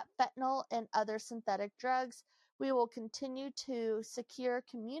combat fentanyl and other synthetic drugs, we will continue to secure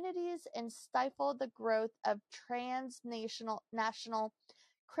communities and stifle the growth of transnational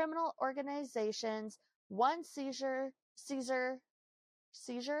criminal organizations, one seizure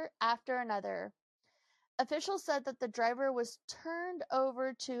after another. Officials said that the driver was turned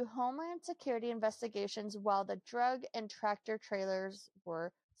over to Homeland Security investigations while the drug and tractor trailers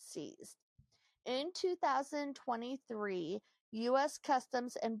were seized. In 2023, U.S.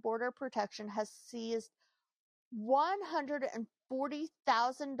 Customs and Border Protection has seized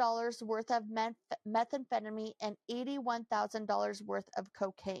 $140,000 worth of methamphetamine and $81,000 worth of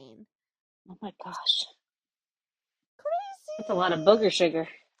cocaine. Oh my gosh. Crazy! That's a lot of booger sugar.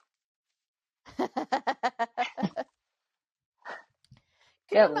 Can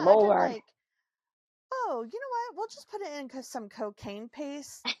you Good imagine, Lord. like, oh, you know what? We'll just put it in some cocaine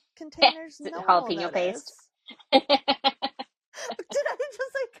paste containers. Is it No one will jalapeno paste? notice. Did I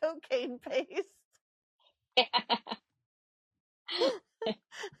just say cocaine paste?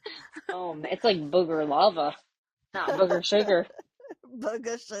 Oh, it's like booger lava, not booger sugar.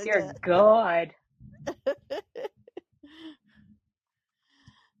 Booger Dear sugar. God.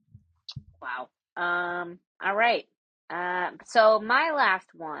 All right. So my last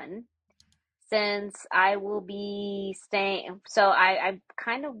one, since I will be staying, so I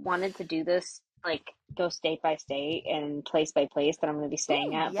kind of wanted to do this, like go state by state and place by place that I'm going to be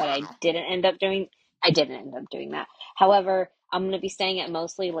staying Ooh, at, but yeah. I didn't end up doing that. However, I'm going to be staying at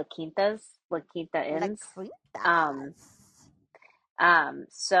mostly La Quinta La Inns. Um, Quintas.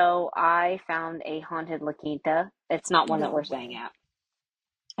 so I found a haunted La Quinta. It's not one that No we're staying way. at.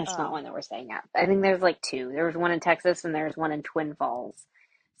 It's not Oh. one that we're staying at. I think there's like two. There was one in Texas and there's one in Twin Falls.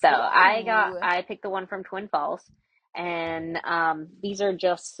 So Ooh. I picked the one from Twin Falls, and these are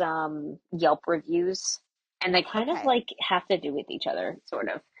just some Yelp reviews, and they kind of Okay. like have to do with each other, sort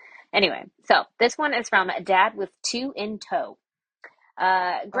of. Anyway, so this one is from Dad with Two in Tow.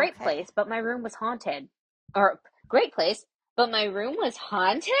 Great Okay. place, but my room was haunted. Or great place, but my room was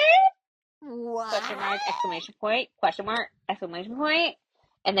haunted? Question What? mark, exclamation point, question mark, exclamation point.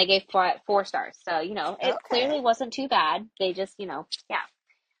 And they gave 4 stars. So, it Okay. clearly wasn't too bad. They just, yeah.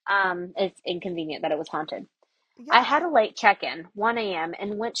 It's inconvenient that it was haunted. I had Yeah. a late check-in, 1 a.m.,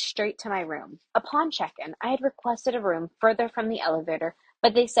 and went straight to my room. Upon check-in, I had requested a room further from the elevator,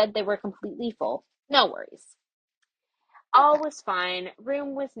 but they said they were completely full. No worries. All Okay. was fine.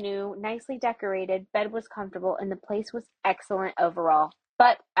 Room was new, nicely decorated, bed was comfortable, and the place was excellent overall.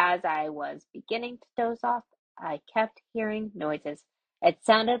 But as I was beginning to doze off, I kept hearing noises. It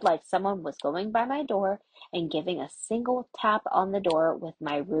sounded like someone was going by my door and giving a single tap on the door with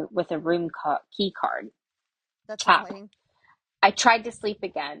a key card. That's Tap. annoying. I tried to sleep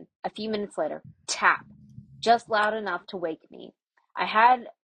again. A few minutes later, tap, just loud enough to wake me. I had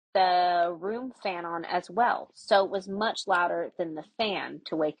the room fan on as well, so it was much louder than the fan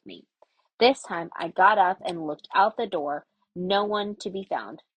to wake me. This time I got up and looked out the door. No one to be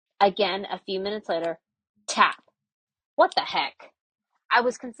found. Again, a few minutes later, tap. What the heck? I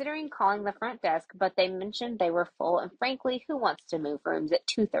was considering calling the front desk, but they mentioned they were full, and frankly, who wants to move rooms at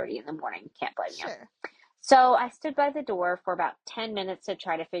 2:30 in the morning? Can't blame you. Sure. So I stood by the door for about 10 minutes to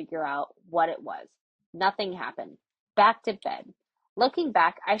try to figure out what it was. Nothing happened. Back to bed. Looking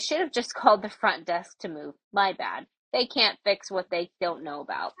back, I should have just called the front desk to move. My bad. They can't fix what they don't know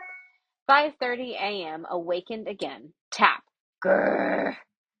about. 5:30 a.m. awakened again. Tap. Grrr.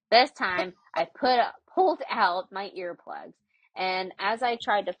 This time I pulled out my earplugs, and as I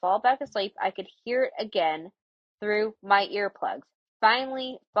tried to fall back asleep, I could hear it again through my earplugs.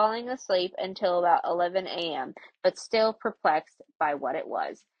 Finally falling asleep until about 11 a.m., but still perplexed by what it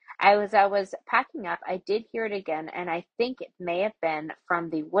was. As I was packing up, I did hear it again, and I think it may have been from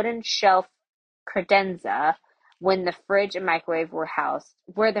the wooden shelf credenza where the fridge and microwave were housed,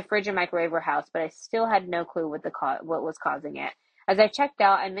 but I still had no clue what was causing it. As I checked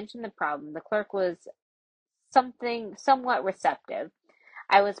out, I mentioned the problem. The clerk was something somewhat receptive.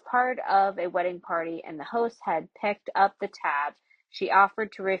 I was part of a wedding party, and the host had picked up the tab. She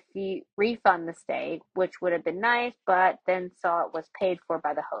offered to refund the stay, which would have been nice, but then saw it was paid for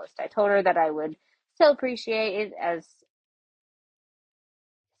by the host. I told her that I would still appreciate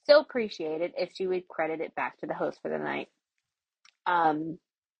it if she would credit it back to the host for the night. Um,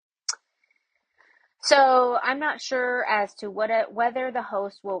 So I'm not sure as to whether the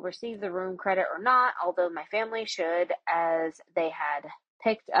host will receive the room credit or not, although my family should, as they had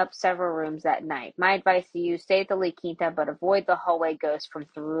picked up several rooms that night. My advice to you, stay at the La Quinta, but avoid the hallway ghost from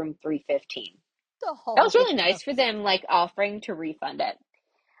room 315. The That was hallway really nice for goes. them, like offering to refund it.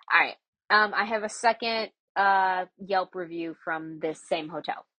 All right. I have a second Yelp review from this same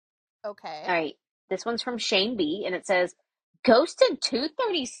hotel. Okay. All right. This one's from Shane B, and it says, Ghosted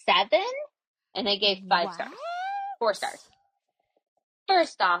 237? And they gave five What? stars. 4 stars.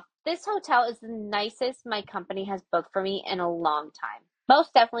 First off, this hotel is the nicest my company has booked for me in a long time.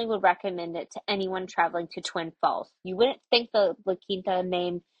 Most definitely would recommend it to anyone traveling to Twin Falls. You wouldn't think the La Quinta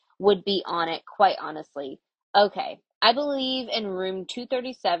name would be on it, quite honestly. Okay, I believe in room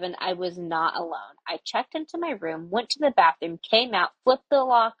 237 I was not alone. I checked into my room, went to the bathroom, came out, flipped the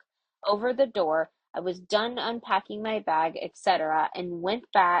lock over the door. I was done unpacking my bag, etc., and went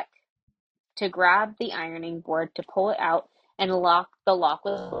back to grab the ironing board to pull it out and the lock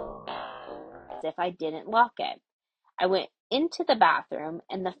was as if I didn't lock it. I went into the bathroom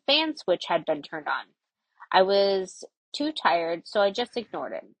and the fan switch had been turned on. I was too tired, so I just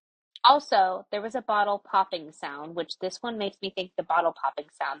ignored it. Also, there was a bottle popping sound, which this one makes me think the bottle popping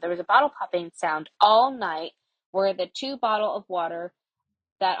sound. There was a bottle popping sound all night where the 2 bottle of water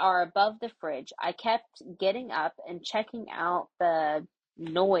that are above the fridge. I kept getting up and checking out the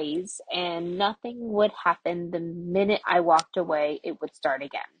noise, and nothing would happen. The minute I walked away, it would start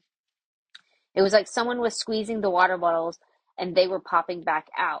again. It was like someone was squeezing the water bottles and they were popping back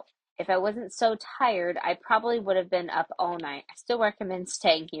out. If I wasn't so tired, I probably would have been up all night. I still recommend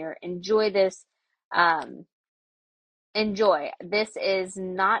staying here. Enjoy this. Um, enjoy. This is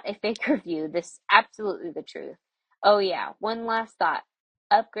not a fake review. This is absolutely the truth. Oh yeah, one last thought.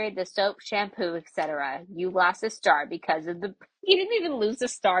 Upgrade the soap, shampoo, etc. You lost a star because of the. You didn't even lose a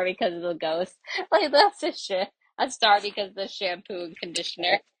star because of the ghost. Like that's a shit. A star because of the shampoo and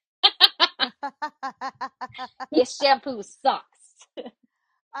conditioner. Your shampoo sucks.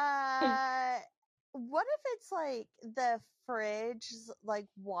 uh, what if it's like the fridge, like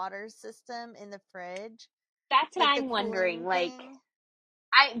water system in the fridge, That's what like the I'm wondering. cooling Like, thing?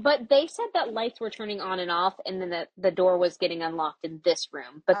 but they said that lights were turning on and off, and then the door was getting unlocked in this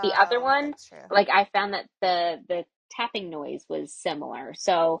room. But the other Oh, one, that's true. like, I found that the tapping noise was similar.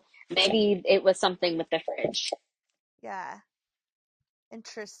 So maybe it was something with the fridge. Yeah,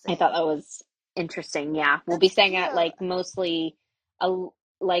 I thought interesting. that was interesting. Yeah, we'll be That's staying at cute. like mostly, a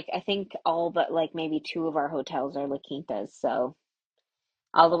like I think all but like maybe two of our hotels are La Quintas. So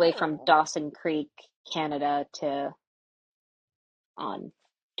all the way from Oh, Dawson Creek, Canada on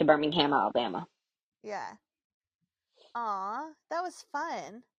to Birmingham, Alabama. yeah. Aw, that was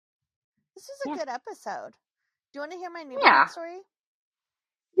fun. This was a Yeah, good episode. Do you want to hear my neighborhood yeah, story?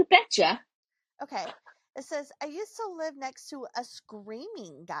 you betcha. Okay. It says, I used to live next to a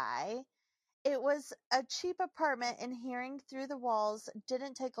screaming guy. It was a cheap apartment, and hearing through the walls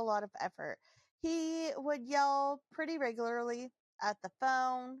didn't take a lot of effort. He would yell pretty regularly at the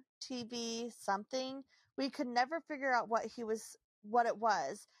phone, TV, something. We could never figure out what it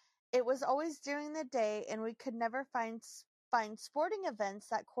was. It was always during the day, and we could never find sporting events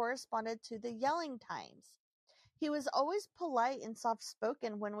that corresponded to the yelling times. He was always polite and soft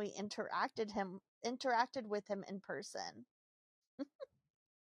spoken when we interacted with him in person.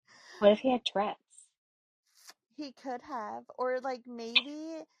 What if he had Tourette's? He could have, or like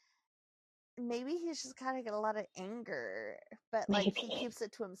maybe he's just kind of got a lot of anger, but like Maybe. he keeps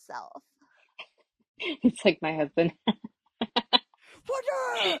it to himself. It's like my husband. What?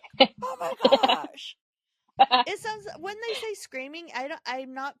 Oh my gosh! It sounds when they say screaming,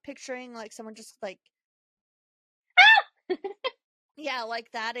 I'm not picturing like someone just like yeah,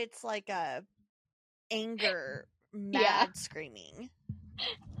 like that. It's like a anger, Yeah. mad screaming.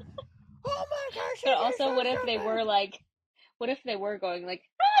 Oh my gosh! But You're also, so stupid. what if they were going like,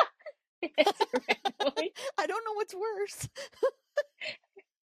 ah! It's randomly. I don't know what's worse.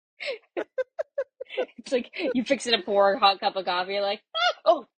 It's like you fixing to pour a hot cup of coffee. You're like, ah!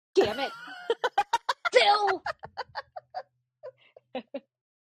 Oh, damn it, Phil.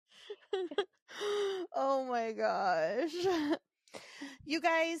 Oh my gosh. You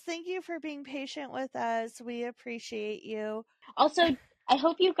guys, thank you for being patient with us. We appreciate you. Also, I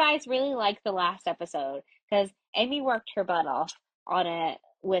hope you guys really liked the last episode because Amy worked her butt off on it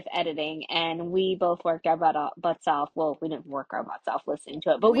with editing, and we both worked our butts off. Well, we didn't work our butts off listening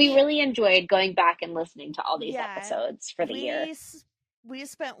to it, but we We really enjoyed going back and listening to all these yeah, episodes for the year. we we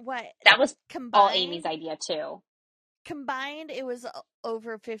spent what That was all Amy's combined idea too. combined it was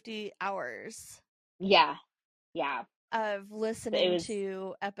over 50 hours Yeah, yeah. of It listening was,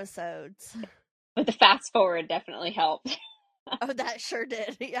 to episodes. but the fast forward definitely helped. Oh, that sure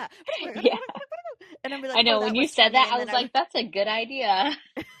did. Yeah. Yeah, And I'd be I like, "Oh, know. When that you was said funny." that, And I then was I like, would that's a good idea.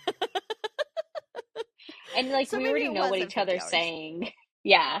 And like, So we maybe already it know what wasn't each 50 other's hours. saying.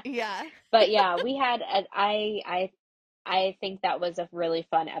 Yeah. Yeah. But yeah, we had I think that was a really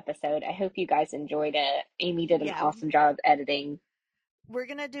fun episode. I hope you guys enjoyed it. Amy did an Yeah. awesome job editing. We're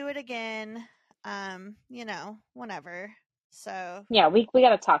going to do it again. Whenever. So, Yeah, we got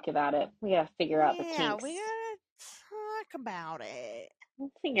to talk about it. We got to figure out the yeah, kinks. we got to talk about it.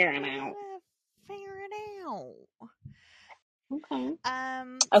 We'll figure them We out. got to figure it out. Okay.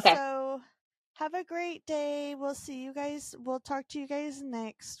 Okay. So have a great day. We'll see you guys. We'll talk to you guys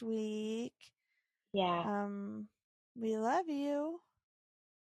next week. Yeah. Um, we love you.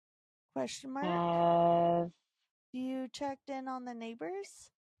 Question mark. Uh, You checked in on the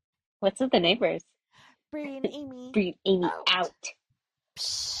neighbors? what's with the neighbors? Bree and Amy. Breathe Amy Out. out.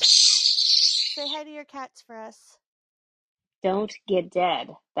 Psh. Say hi to your cats for us. Don't get dead.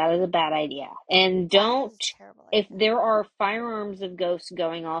 That is a bad idea. And That is don't, a terrible if idea. there are firearms of ghosts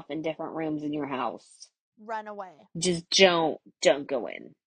going off in different rooms in your house, Run away. just don't go in.